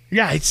mess.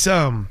 Yeah, it's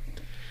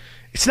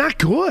not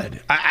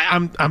good.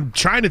 I'm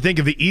trying to think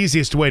of the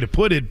easiest way to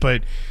put it,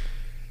 but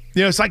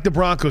you know, it's like the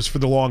Broncos for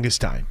the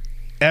longest time.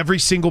 Every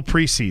single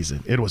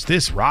preseason, it was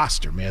this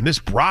roster, man.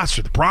 This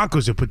roster the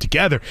Broncos have put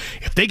together.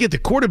 If they get the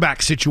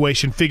quarterback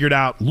situation figured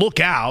out, look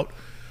out.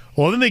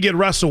 Well, then they get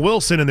Russell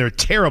Wilson, and they're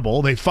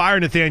terrible. They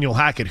fire Nathaniel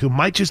Hackett, who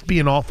might just be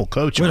an awful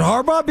coach. Would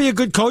Harbaugh be a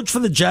good coach for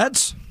the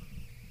Jets?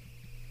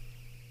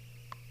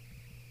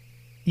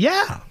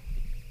 Yeah.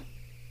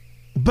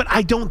 But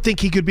I don't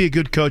think he could be a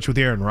good coach with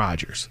Aaron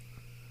Rodgers.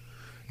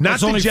 Not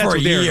the Jets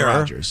with Aaron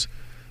Rodgers.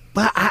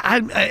 But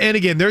and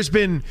again, there's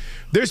been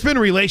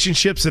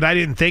relationships that I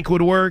didn't think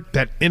would work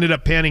that ended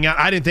up panning out.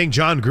 I didn't think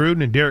John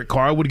Gruden and Derek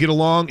Carr would get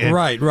along. And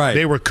right.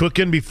 They were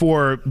cooking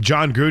before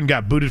John Gruden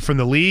got booted from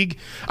the league.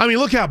 I mean,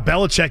 look how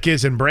Belichick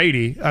is and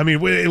Brady. I mean,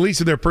 at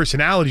least with their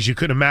personalities, you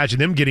couldn't imagine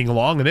them getting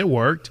along, and it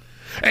worked.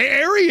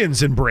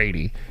 Arians and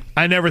Brady,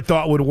 I never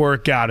thought would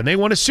work out, and they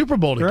won a Super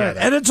Bowl together. Right.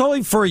 And it's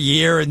only for a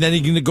year, and then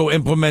he's going to go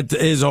implement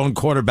his own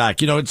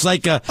quarterback. You know, it's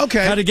like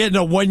kind of getting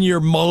a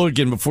one-year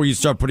mulligan before you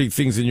start putting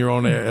things in your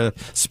own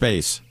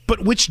space.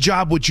 But which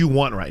job would you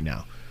want right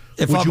now?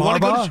 If I'm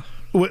Harbaugh?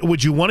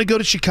 Would you want to go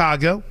to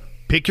Chicago,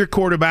 pick your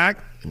quarterback,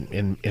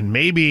 and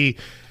maybe,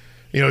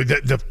 you know,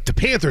 the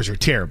Panthers are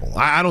terrible.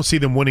 I don't see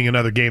them winning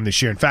another game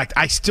this year. In fact,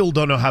 I still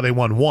don't know how they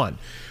won one.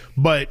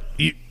 But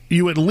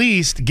you at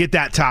least get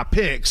that top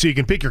pick so you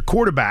can pick your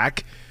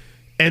quarterback.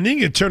 And then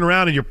you can turn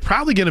around and you're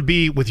probably going to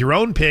be, with your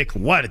own pick,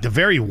 at the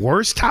very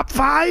worst, top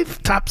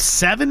 5, top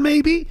 7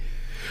 maybe?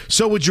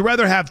 So would you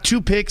rather have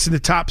 2 picks in the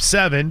top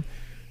 7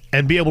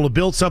 and be able to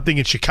build something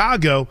in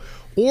Chicago,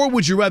 or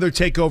would you rather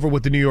take over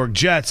with the New York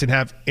Jets and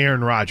have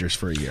Aaron Rodgers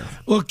for a year?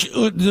 Look,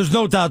 there's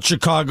no doubt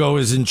Chicago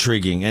is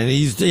intriguing, and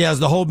he has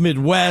the whole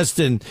Midwest,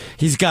 and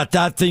he's got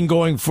that thing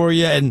going for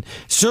you, and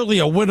certainly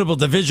a winnable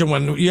division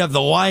when you have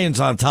the Lions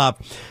on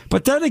top.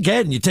 But then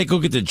again, you take a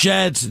look at the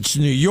Jets, it's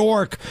New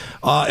York.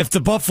 If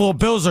the Buffalo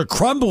Bills are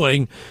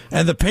crumbling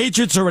and the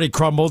Patriots already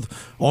crumbled,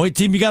 only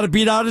team you got to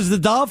beat out is the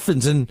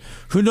Dolphins, and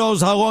who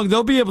knows how long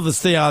they'll be able to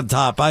stay on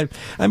top. I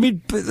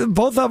mean,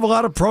 both have a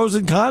lot of pros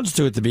and cons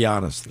to it, to be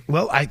honest.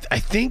 Well, I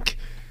think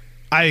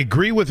I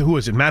agree with, who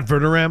is it, Matt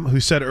Verderame,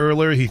 who said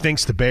earlier he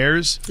thinks the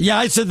Bears. Yeah,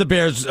 I said the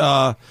Bears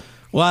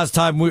last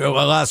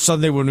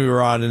Sunday when we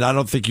were on, and I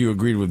don't think you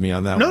agreed with me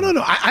on that. No.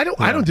 I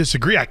don't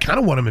disagree. I kind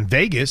of want him in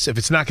Vegas if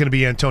it's not going to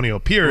be Antonio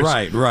Pierce.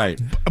 Right.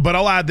 But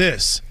I'll add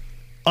this.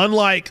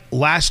 Unlike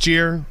last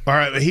year,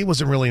 or he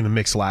wasn't really in the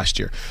mix last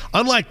year.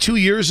 Unlike 2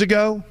 years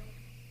ago,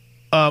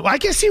 I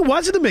guess he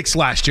was in the mix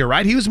last year,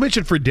 right? He was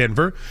mentioned for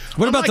Denver.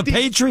 What about the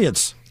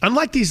Patriots?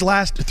 Unlike these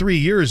last 3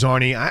 years,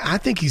 Arnie, I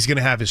think he's going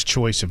to have his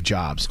choice of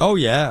jobs. Oh,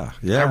 yeah.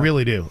 I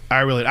really do.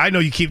 I know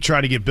you keep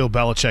trying to get Bill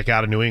Belichick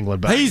out of New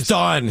England, but he's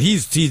done.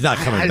 He's not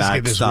coming back. I just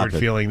get this weird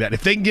feeling that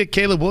if they can get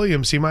Caleb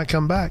Williams, he might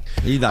come back.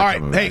 He's not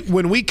coming back. Hey,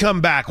 when we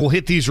come back, we'll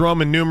hit these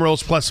Roman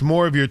numerals plus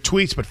more of your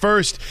tweets. But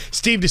first,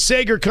 Steve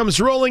DeSager comes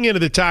rolling into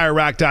the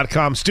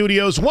TireRack.com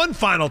studios one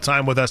final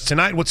time with us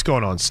tonight. What's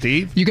going on,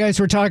 Steve? You guys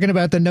were talking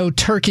about the no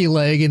turkey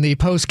leg in the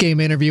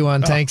post-game interview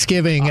on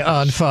Thanksgiving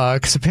on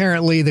Fox.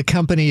 Apparently, the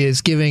company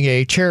is giving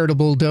a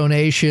charitable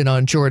donation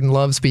on Jordan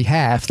Love's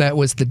behalf. That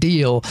was the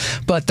deal.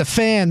 But the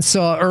fans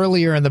saw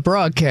earlier in the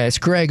broadcast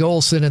Greg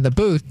Olsen in the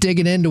booth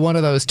digging into one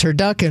of those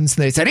turduckens,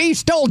 and they said, he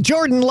stole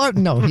Jordan Love.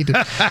 No, he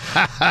didn't.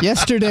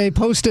 Yesterday,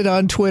 posted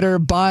on Twitter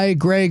by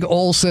Greg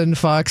Olsen,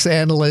 Fox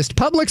analyst,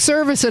 public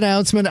service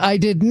announcement, I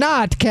did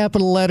not,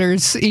 capital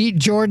letters, eat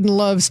Jordan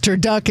Love's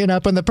turducken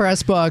up in the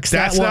press box.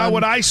 That's not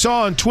what I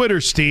saw on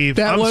Twitter, Steve.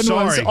 That I'm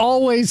sorry. was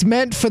always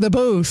meant for the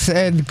booth,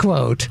 end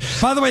quote.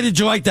 By the way, did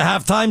you like the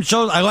halftime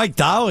show? I like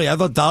Dolly. I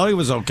thought Dolly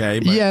was okay.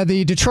 But. Yeah,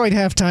 the Detroit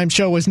halftime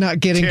show was not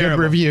getting good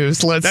reviews,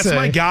 That's say.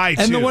 My guy,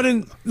 too.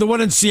 And the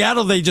one in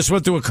Seattle, they just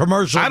went through a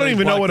commercial. I don't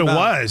even know what it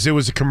was. It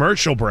was a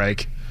commercial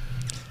break.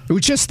 It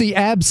was just the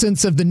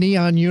absence of the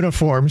neon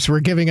uniforms were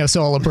giving us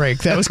all a break.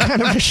 That was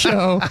kind of a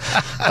show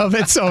of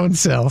its own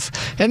self.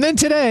 And then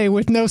today,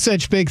 with no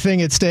such big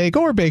thing at stake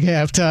or big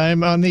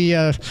halftime, on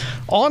the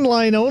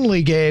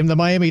online-only game, the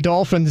Miami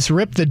Dolphins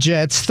ripped the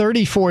Jets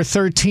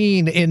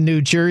 34-13 in New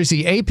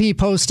Jersey. AP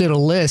posted a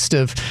list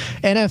of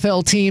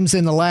NFL teams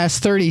in the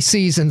last 30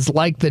 seasons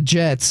like the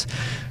Jets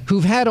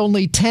who've had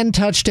only 10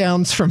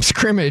 touchdowns from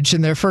scrimmage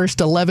in their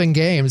first 11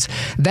 games.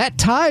 That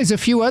ties a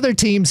few other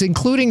teams,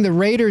 including the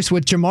Raiders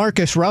with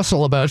Jamarcus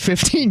Russell about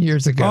 15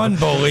 years ago.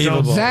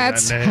 Unbelievable.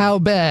 That's how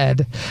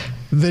bad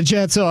the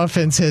Jets'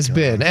 offense has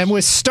been. And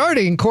with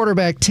starting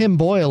quarterback Tim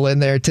Boyle in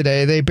there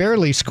today, they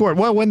barely scored.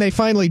 Well, when they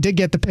finally did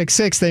get the pick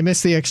six, they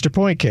missed the extra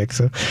point kick.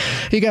 So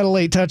he got a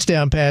late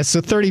touchdown pass.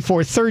 So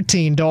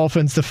 34-13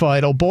 Dolphins the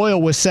final.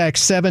 Boyle was sacked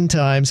 7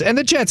 times. And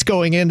the Jets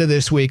going into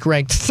this week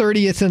ranked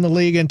 30th in the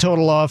league in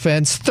total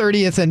offense,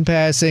 30th in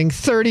passing,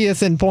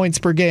 30th in points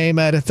per game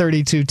out of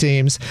 32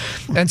 teams.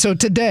 And so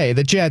today,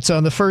 the Jets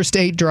on the first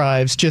 8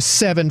 drives, just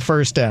 7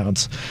 first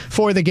downs.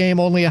 For the game,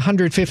 only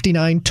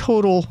 159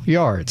 total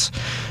yards.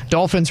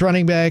 Dolphins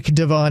running back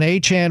Devon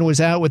Achane was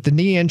out with the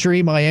knee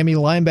injury. Miami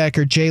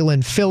linebacker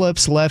Jalen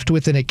Phillips left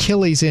with an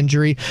Achilles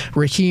injury.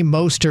 Raheem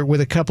Mostert with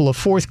a couple of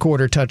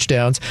fourth-quarter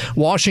touchdowns.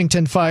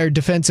 Washington fired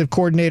defensive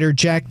coordinator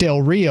Jack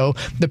Del Rio.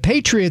 The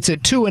Patriots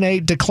at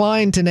 2-8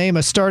 declined to name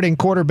a starting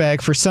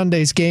quarterback for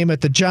Sunday's game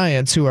at the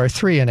Giants, who are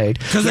 3-8.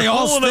 Because they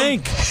all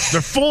stink.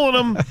 They're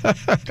fooling them.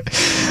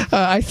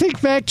 I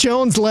think Mac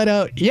Jones let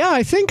out,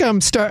 I think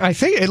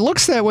it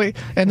looks that way.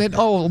 And then,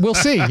 we'll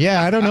see.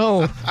 Yeah, I don't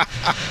know.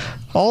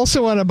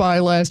 Also on a bye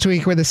last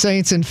week were the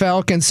Saints and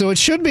Falcons, so it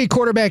should be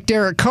quarterback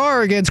Derek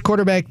Carr against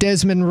quarterback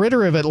Desmond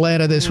Ridder of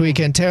Atlanta this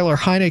weekend. Taylor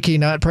Heineke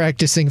not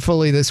practicing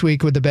fully this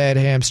week with the bad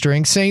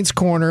hamstring. Saints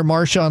corner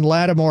Marshawn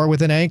Lattimore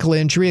with an ankle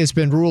injury has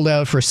been ruled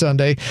out for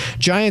Sunday.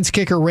 Giants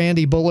kicker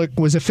Randy Bullock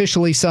was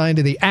officially signed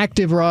to the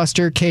active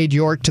roster. Cade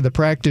York to the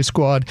practice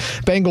squad.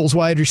 Bengals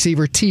wide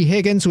receiver T.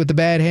 Higgins with the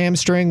bad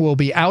hamstring will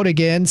be out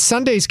again.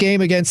 Sunday's game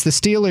against the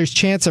Steelers,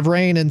 chance of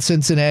rain in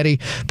Cincinnati.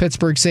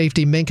 Pittsburgh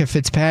safety Minkah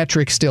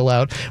Fitzpatrick still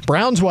out.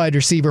 Browns wide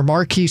receiver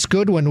Marquise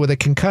Goodwin with a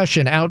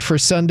concussion out for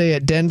Sunday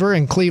at Denver,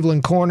 and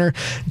Cleveland corner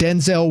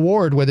Denzel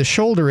Ward with a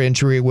shoulder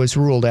injury was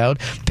ruled out.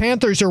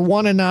 Panthers are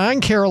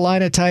 1-9.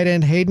 Carolina tight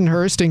end Hayden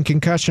Hurst in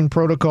concussion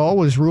protocol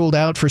was ruled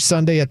out for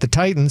Sunday at the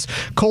Titans.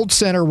 Colts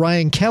center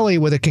Ryan Kelly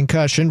with a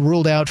concussion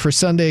ruled out for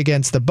Sunday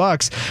against the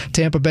Bucs.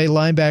 Tampa Bay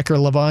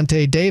linebacker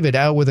Levante David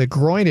out with a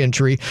groin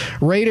injury.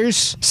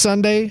 Raiders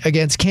Sunday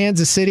against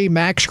Kansas City.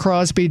 Max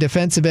Crosby,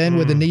 defensive end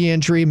with a knee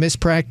injury, missed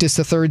practice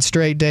the 3rd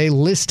straight day,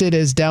 listed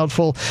as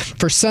doubtful.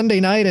 For Sunday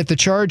night at the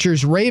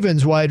Chargers,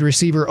 Ravens wide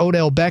receiver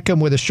Odell Beckham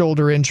with a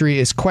shoulder injury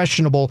is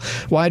questionable.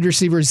 Wide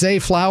receiver Zay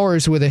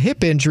Flowers with a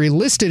hip injury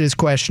listed as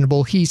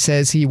questionable. He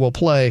says he will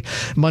play.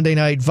 Monday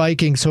night,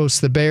 Vikings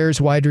host the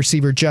Bears. Wide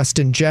receiver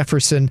Justin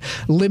Jefferson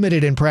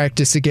limited in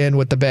practice again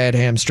with the bad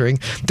hamstring.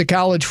 The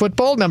college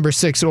football, number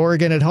 6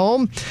 Oregon at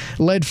home,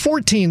 led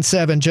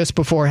 14-7 just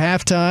before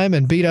halftime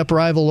and beat up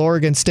rival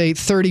Oregon State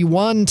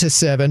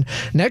 31-7.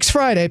 Next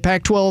Friday,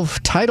 Pac-12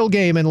 title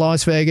game in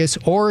Las Vegas,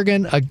 Oregon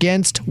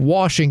against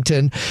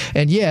Washington.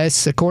 And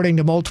yes, according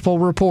to multiple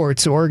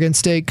reports, Oregon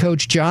State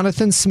coach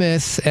Jonathan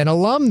Smith, an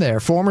alum there,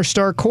 former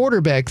star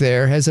quarterback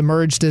there, has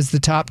emerged as the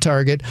top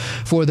target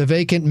for the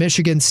vacant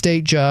Michigan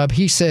State job.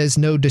 He says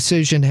no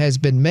decision has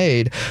been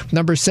made.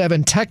 Number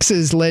 7,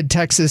 Texas led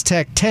Texas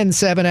Tech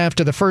 10-7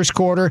 after the first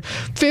quarter,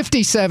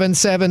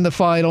 57-7 the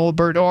final.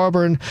 Bert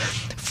Auburn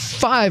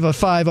 5 of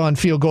 5 on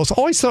field goals.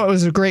 Always thought it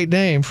was a great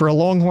name for a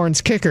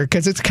Longhorns kicker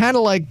because it's kind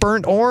of like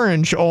burnt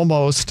orange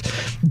almost.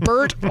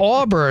 Bert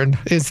Auburn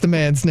is the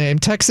man's name.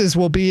 Texas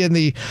will be in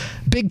the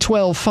Big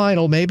 12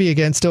 final, maybe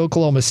against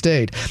Oklahoma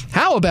State.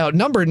 How about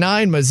number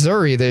 9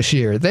 Missouri this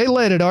year? They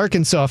led at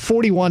Arkansas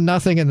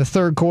 41-0 in the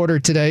third quarter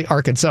today.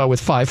 Arkansas with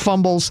 5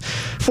 fumbles,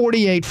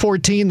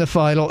 48-14 the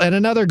final, and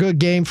another good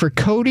game for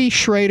Cody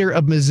Schrader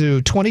of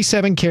Mizzou,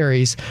 27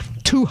 carries,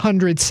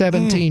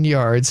 217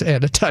 yards,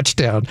 and a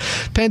touchdown.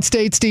 Penn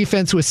State's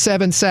defense with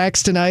 7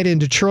 sacks tonight in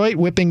Detroit,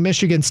 whipping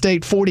Michigan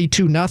State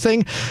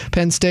 42-0.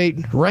 Penn State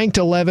ranked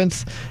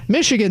 11th.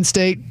 Michigan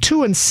State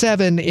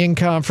 2-7 in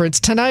conference.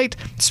 Tonight,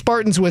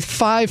 Spartans with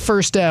 5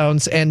 first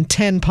downs and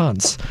 10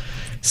 punts.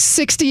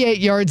 68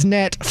 yards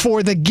net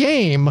for the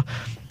game.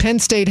 Penn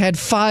State had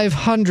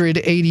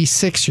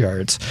 586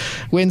 yards.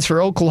 Wins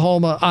for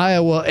Oklahoma,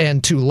 Iowa,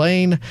 and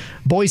Tulane.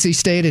 Boise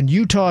State and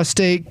Utah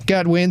State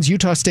got wins.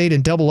 Utah State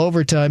in double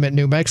overtime at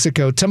New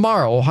Mexico.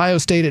 Tomorrow, Ohio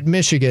State at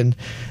Michigan,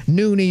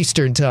 noon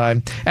Eastern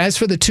time. As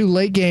for the 2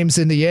 late games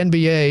in the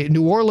NBA,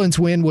 New Orleans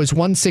win was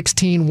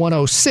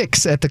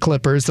 116-106 at the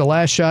Clippers. The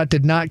last shot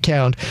did not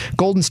count.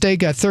 Golden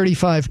State got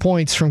 35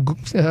 points from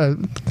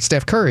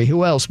Steph Curry.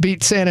 Who else?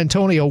 Beat San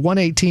Antonio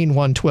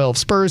 118-112.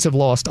 Spurs have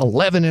lost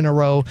 11 in a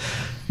row.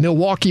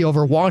 Milwaukee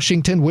over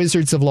Washington.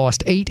 Wizards have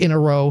lost 8 in a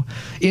row.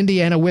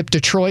 Indiana whipped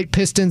Detroit.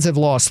 Pistons have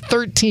lost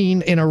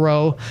 13 in a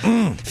row.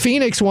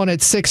 Phoenix won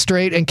its 6th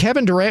straight, and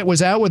Kevin Durant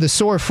was out with a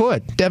sore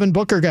foot. Devin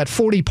Booker got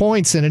 40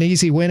 points in an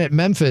easy win at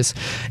Memphis.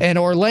 And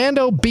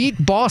Orlando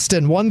beat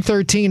Boston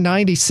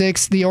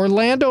 113-96. The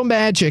Orlando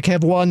Magic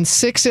have won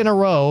 6 in a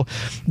row.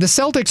 The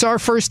Celtics are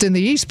first in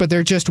the East, but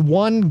they're just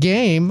 1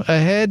 game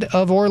ahead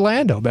of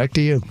Orlando. Back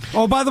to you.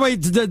 Oh, by the way,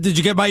 did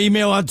you get my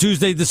email on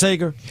Tuesday,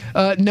 DeSager?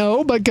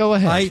 No, but go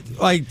ahead.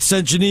 I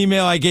sent you an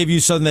email. I gave you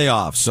Sunday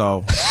off,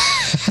 so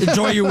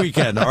enjoy your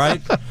weekend, all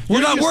right? You're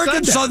not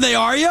working Sunday,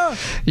 are you?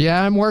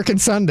 Yeah, I'm working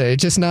Sunday,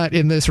 just not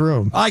in this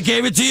room. I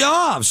gave it to you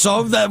off,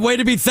 so that way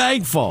to be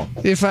thankful.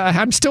 If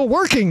I'm still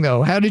working,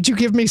 though, how did you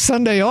give me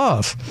Sunday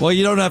off? Well,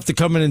 you don't have to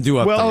come in and do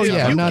updates. Well,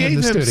 yeah, you not gave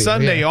in the him studio,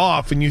 Sunday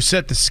off and you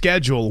set the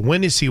schedule.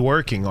 When is he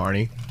working,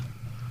 Arnie?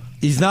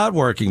 He's not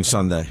working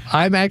Sunday.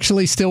 I'm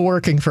actually still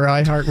working for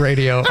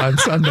iHeartRadio on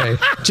Sunday,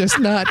 just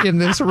not in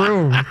this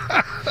room.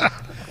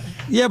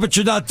 Yeah, but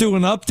you're not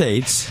doing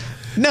updates.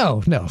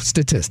 No,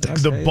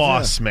 statistics. The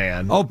boss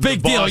man. Oh,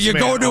 big deal. You're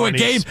going to a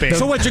game.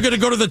 So what, you're going to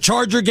go to the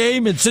Charger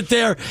game and sit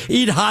there,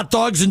 eat hot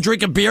dogs and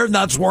drink a beer, and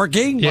that's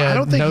working? Yeah, I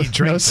don't think he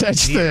drinks no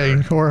such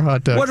thing. Or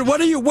hot dogs.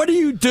 What do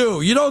you do?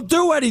 You don't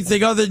do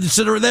anything other than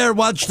sit over there and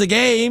watch the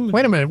game.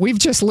 Wait a minute. We've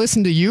just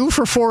listened to you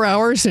for 4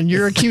 hours, and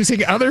you're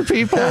accusing other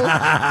people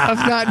of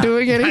not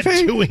doing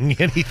anything? Not doing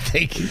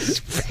anything. It's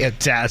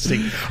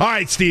fantastic. All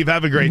right, Steve,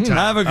 have a great time.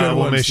 Have a good one,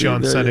 We'll miss Steve. you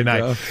on There Sunday you night.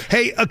 go.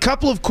 Hey, a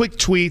couple of quick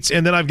tweets,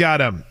 and then I've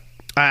got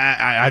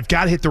I've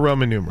got to hit the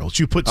Roman numerals.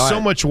 You put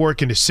so much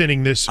work into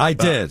sending this I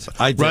did.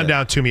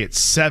 rundown to me at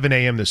 7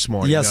 a.m. this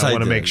morning. Yes, I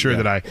want to did, make sure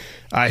that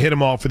I hit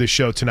them all for the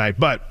show tonight.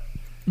 But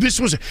this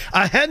was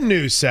Head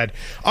News said,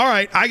 all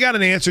right, I got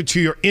an answer to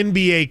your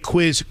NBA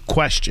quiz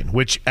question,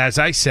 which, as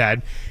I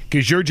said,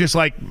 because you're just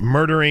like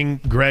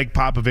murdering Greg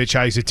Popovich,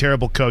 how he's a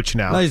terrible coach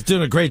now. No, he's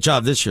doing a great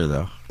job this year,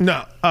 though.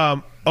 No.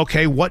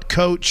 Okay, what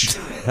coach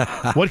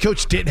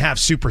didn't have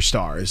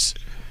superstars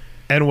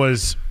and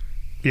was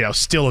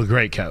still a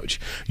great coach?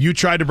 You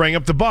tried to bring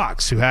up the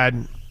Bucks, who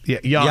had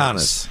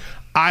Giannis.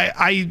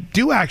 I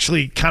do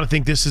actually kind of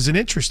think this is an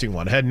interesting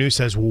one. Head News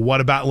says, well,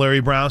 what about Larry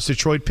Brown's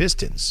Detroit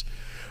Pistons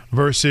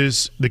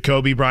versus the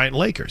Kobe Bryant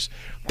Lakers?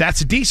 That's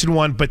a decent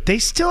one, but they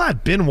still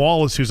had Ben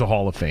Wallace, who's a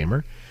Hall of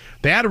Famer.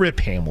 They had Rip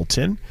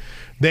Hamilton.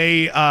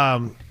 They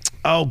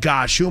oh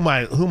gosh, who am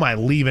I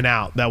leaving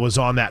out that was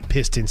on that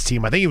Pistons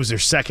team? I think he was their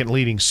second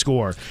leading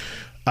scorer.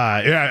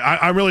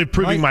 I'm really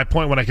proving my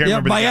point when I can't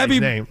remember the guy's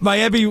name.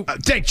 Miami.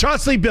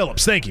 Chauncey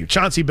Billups. Thank you.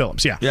 Chauncey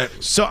Billups. Yeah.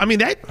 So, I mean,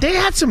 they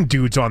had some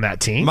dudes on that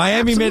team.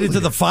 Miami made it to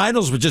the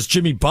finals with just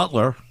Jimmy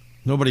Butler.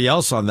 Nobody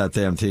else on that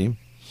damn team.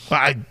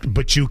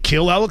 But you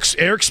kill Eric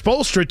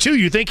Spoelstra, too.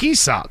 You think he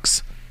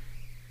sucks.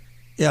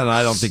 Yeah,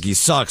 I don't think he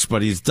sucks,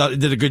 but he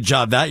did a good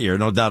job that year.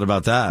 No doubt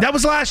about that. That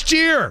was last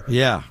year.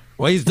 Yeah.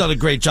 Well, he's done a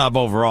great job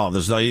overall.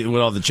 With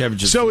all the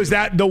championships. So is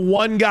that the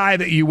one guy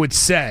that you would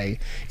say,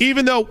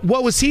 even though,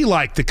 what was he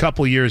like the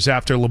couple years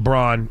after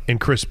LeBron and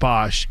Chris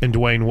Bosh and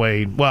Dwayne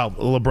Wade? Well,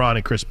 LeBron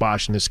and Chris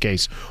Bosh in this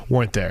case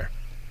weren't there.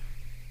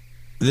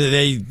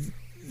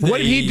 What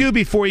did he do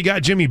before he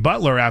got Jimmy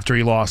Butler after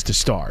he lost to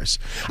Stars?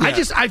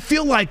 Yeah. I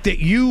feel like that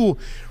you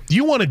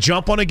want to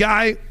jump on a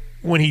guy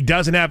when he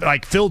doesn't have,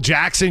 like Phil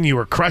Jackson, you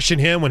were crushing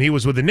him when he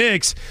was with the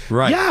Knicks.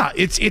 Right. Yeah,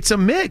 it's a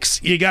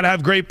mix. You got to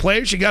have great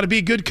players. You got to be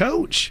a good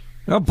coach.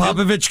 Well,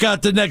 Popovich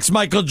got the next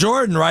Michael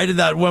Jordan, right? And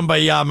that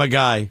Wembayama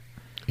guy.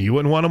 You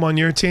wouldn't want him on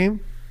your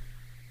team?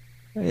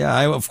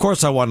 Yeah, of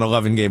course I want an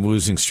 11-game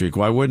losing streak.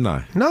 Why wouldn't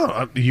I?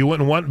 No, you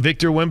wouldn't want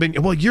Victor Wembanyama.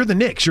 Well, you're the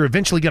Knicks. You're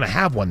eventually going to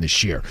have one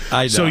this year.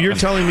 I know. So you're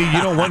telling me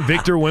you don't want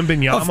Victor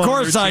Wembanyama? Of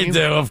course I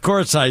do. Of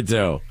course I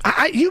do.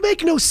 You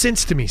make no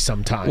sense to me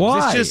sometimes.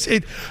 Why? It's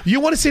just you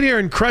want to sit here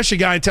and crush a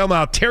guy and tell him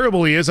how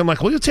terrible he is. I'm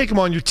like, well, you'll take him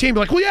on your team.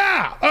 You're like, well,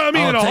 yeah. I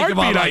mean, in a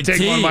heartbeat, I'd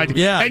take him on my team.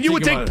 Yeah, and you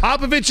would take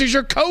Popovich as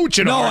your coach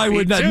in a heartbeat, I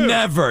would not. too.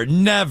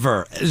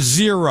 Never.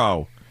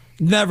 Zero.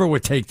 Never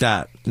would take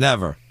that.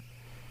 Never.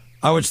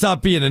 I would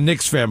stop being a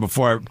Knicks fan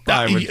before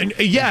I would.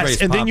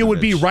 Yes, and then you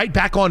would be Popovich. right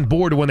back on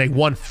board when they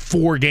won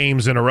 4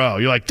 games in a row.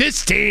 You're like,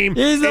 this team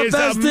He's the is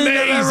best amazing. thing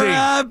that ever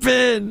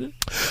happened.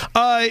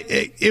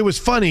 It was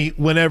funny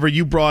whenever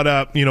you brought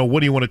up, what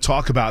do you want to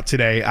talk about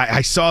today?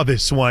 I saw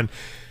this one.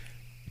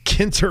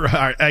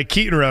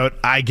 Keaton wrote,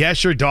 I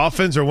guess your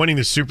Dolphins are winning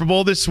the Super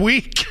Bowl this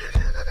week.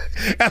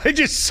 And I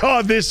just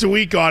saw this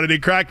week on it.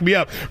 It cracked me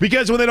up.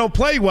 Because when they don't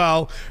play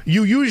well,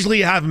 you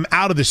usually have them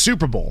out of the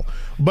Super Bowl.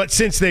 But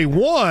since they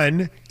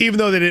won, even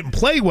though they didn't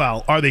play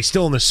well, are they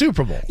still in the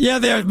Super Bowl? Yeah,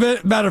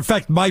 matter of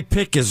fact, my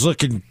pick is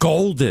looking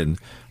golden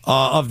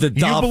of the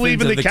Dolphins. You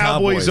believe in the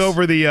Cowboys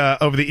over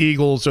the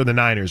Eagles or the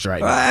Niners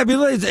right now? I mean,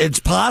 it's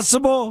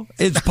possible.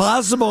 It's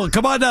possible.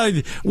 Come on now.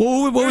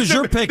 What was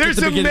your pick at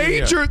the beginning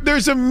of the year?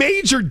 There's a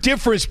major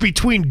difference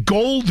between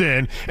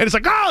golden and it's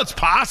like, it's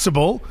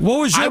possible.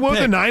 What was your pick? I went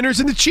pick? the Niners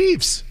and the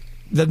Chiefs.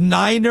 The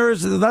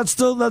Niners, that's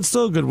still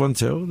a good one,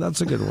 too. That's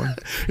a good one.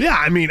 Yeah,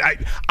 I mean,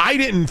 I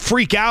didn't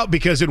freak out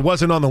because it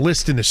wasn't on the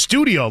list in the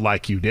studio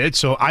like you did,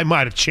 so I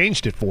might have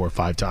changed it 4 or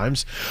 5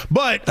 times.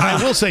 But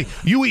I will say,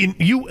 you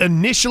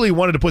initially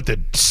wanted to put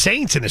the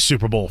Saints in the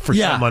Super Bowl for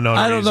some unknown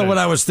reason. I don't know what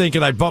I was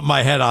thinking. I bumped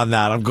my head on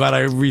that. I'm glad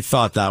I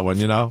rethought that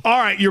one, All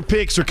right, your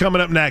picks are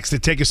coming up next to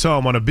take us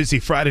home on a busy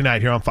Friday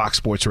night here on Fox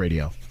Sports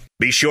Radio.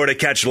 Be sure to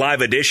catch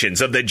live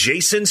editions of The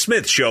Jason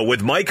Smith Show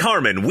with Mike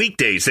Harmon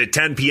weekdays at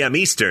 10 p.m.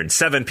 Eastern,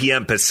 7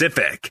 p.m.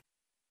 Pacific.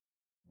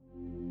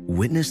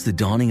 Witness the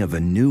dawning of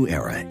a new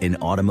era in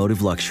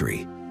automotive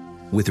luxury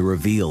with a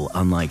reveal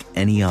unlike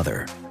any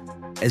other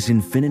as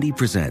Infiniti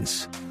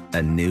presents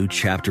a new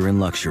chapter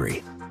in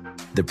luxury,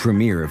 the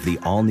premiere of the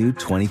all-new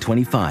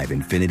 2025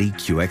 Infiniti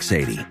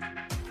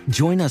QX80.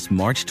 Join us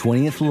March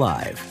 20th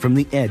live from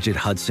the Edge at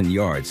Hudson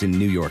Yards in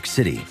New York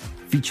City,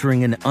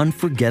 featuring an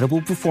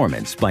unforgettable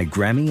performance by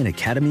Grammy and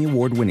Academy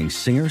Award-winning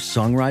singer,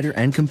 songwriter,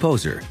 and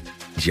composer,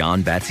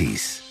 Jon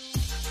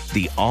Batiste.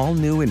 The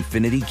all-new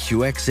Infiniti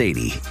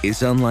QX80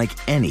 is unlike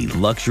any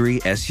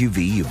luxury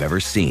SUV you've ever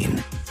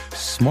seen.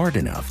 Smart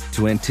enough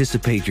to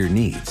anticipate your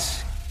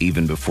needs,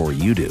 even before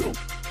you do.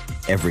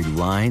 Every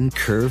line,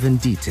 curve,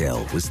 and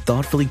detail was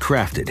thoughtfully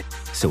crafted,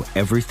 so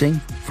everything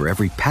for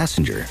every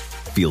passenger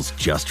feels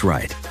just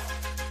right.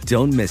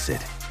 Don't miss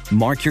it.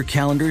 Mark your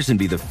calendars and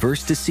be the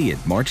first to see it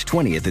March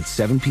 20th at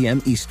 7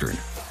 p.m. Eastern,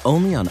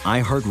 only on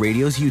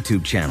iHeartRadio's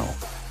YouTube channel.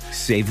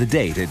 Save the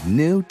date at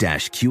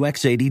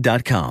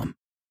new-QX80.com.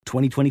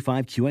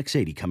 2025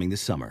 QX80 coming this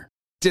summer.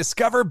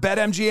 Discover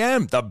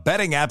BetMGM, the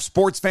betting app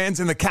sports fans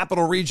in the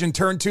capital region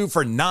turn to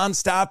for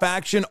nonstop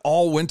action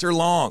all winter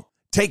long.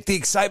 Take the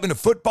excitement of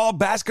football,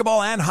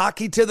 basketball, and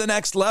hockey to the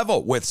next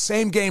level with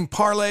same-game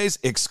parlays,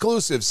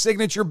 exclusive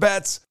signature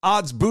bets,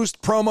 odds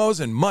boost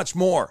promos, and much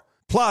more.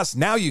 Plus,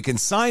 now you can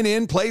sign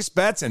in, place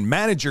bets, and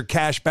manage your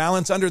cash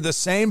balance under the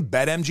same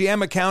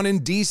BetMGM account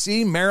in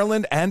D.C.,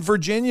 Maryland, and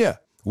Virginia.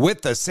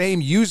 With the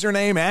same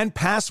username and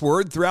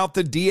password throughout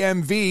the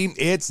DMV,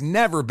 it's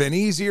never been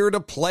easier to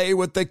play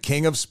with the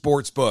king of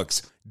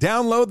sportsbooks.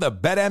 Download the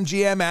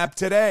BetMGM app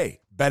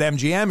today.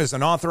 BetMGM is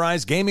an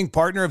authorized gaming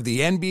partner of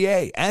the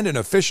NBA and an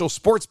official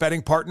sports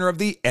betting partner of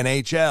the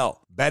NHL.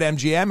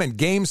 BetMGM and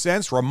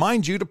GameSense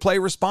remind you to play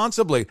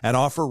responsibly and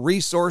offer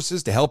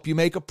resources to help you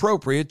make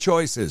appropriate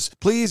choices.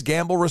 Please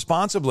gamble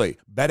responsibly.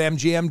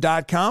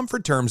 BetMGM.com for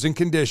terms and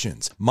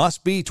conditions.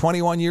 Must be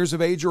 21 years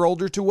of age or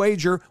older to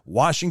wager.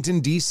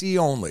 Washington, D.C.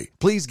 only.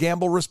 Please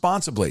gamble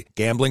responsibly.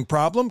 Gambling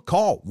problem?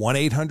 Call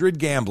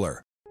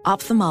 1-800-GAMBLER.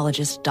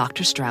 Ophthalmologist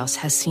Dr. Strauss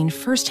has seen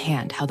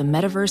firsthand how the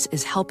metaverse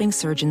is helping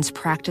surgeons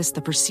practice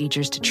the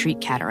procedures to treat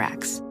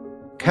cataracts.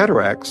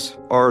 Cataracts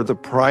are the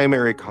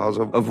primary cause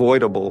of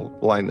avoidable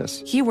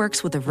blindness. He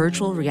works with a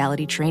virtual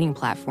reality training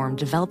platform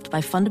developed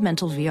by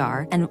Fundamental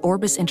VR and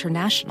Orbis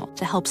International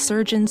to help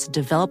surgeons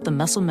develop the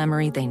muscle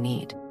memory they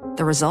need.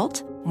 The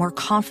result? More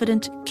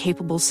confident,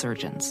 capable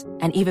surgeons.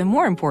 And even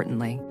more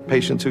importantly,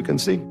 patients who can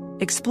see.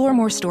 Explore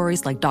more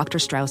stories like Dr.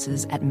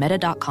 Strauss's at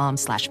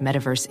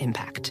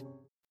meta.com/metaverseimpact.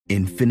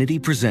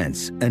 Infiniti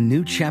presents a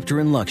new chapter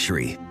in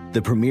luxury,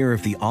 the premiere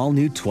of the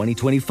all-new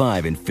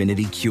 2025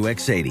 Infiniti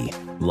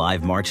QX80,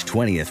 live March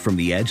 20th from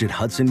the Edge at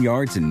Hudson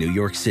Yards in New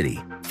York City,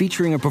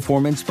 featuring a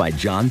performance by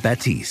Jon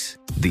Batiste.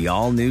 The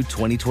all-new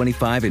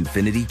 2025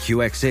 Infiniti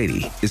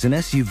QX80 is an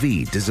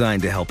SUV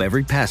designed to help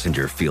every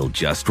passenger feel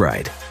just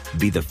right.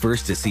 Be the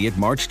first to see it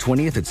March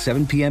 20th at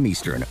 7 p.m.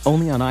 Eastern,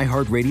 only on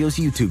iHeartRadio's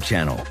YouTube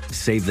channel.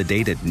 Save the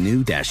date at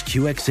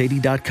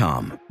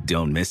new-QX80.com.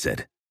 Don't miss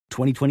it.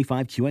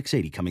 2025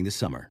 QX80 coming this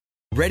summer.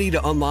 Ready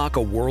to unlock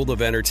a world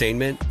of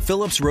entertainment?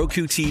 Philips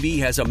Roku TV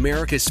has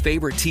America's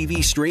favorite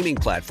TV streaming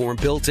platform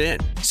built in,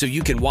 so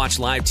you can watch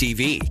live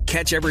TV,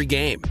 catch every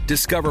game,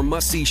 discover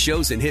must-see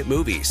shows and hit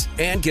movies,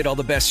 and get all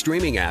the best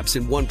streaming apps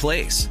in one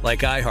place, like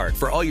iHeart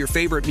for all your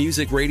favorite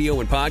music,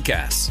 radio, and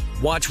podcasts.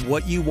 Watch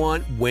what you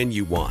want, when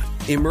you want.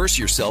 Immerse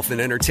yourself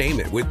in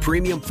entertainment with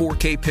premium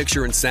 4K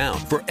picture and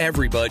sound for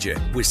every budget,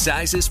 with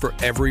sizes for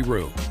every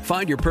room.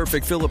 Find your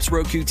perfect Philips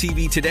Roku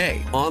TV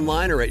today,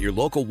 online or at your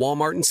local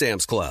Walmart and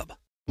Sam's Club.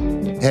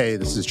 Hey,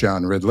 this is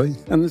John Ridley.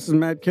 And this is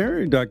Matt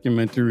Carey,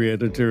 documentary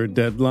editor at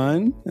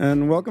Deadline.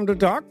 And welcome to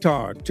Doc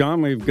Talk.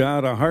 John, we've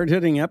got a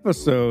hard-hitting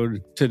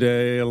episode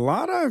today. A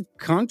lot of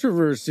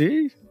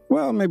controversy.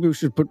 Well, maybe we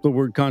should put the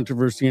word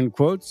controversy in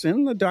quotes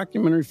in the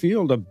documentary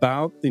field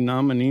about the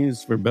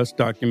nominees for Best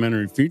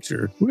Documentary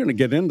Feature. We're going to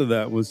get into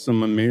that with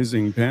some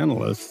amazing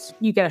panelists.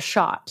 You get a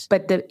shot,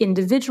 but the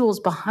individuals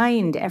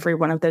behind every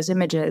one of those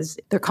images,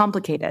 they're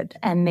complicated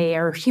and they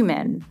are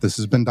human. This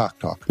has been Doc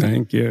Talk.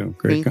 Thank you.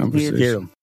 Great conversation. Thank you.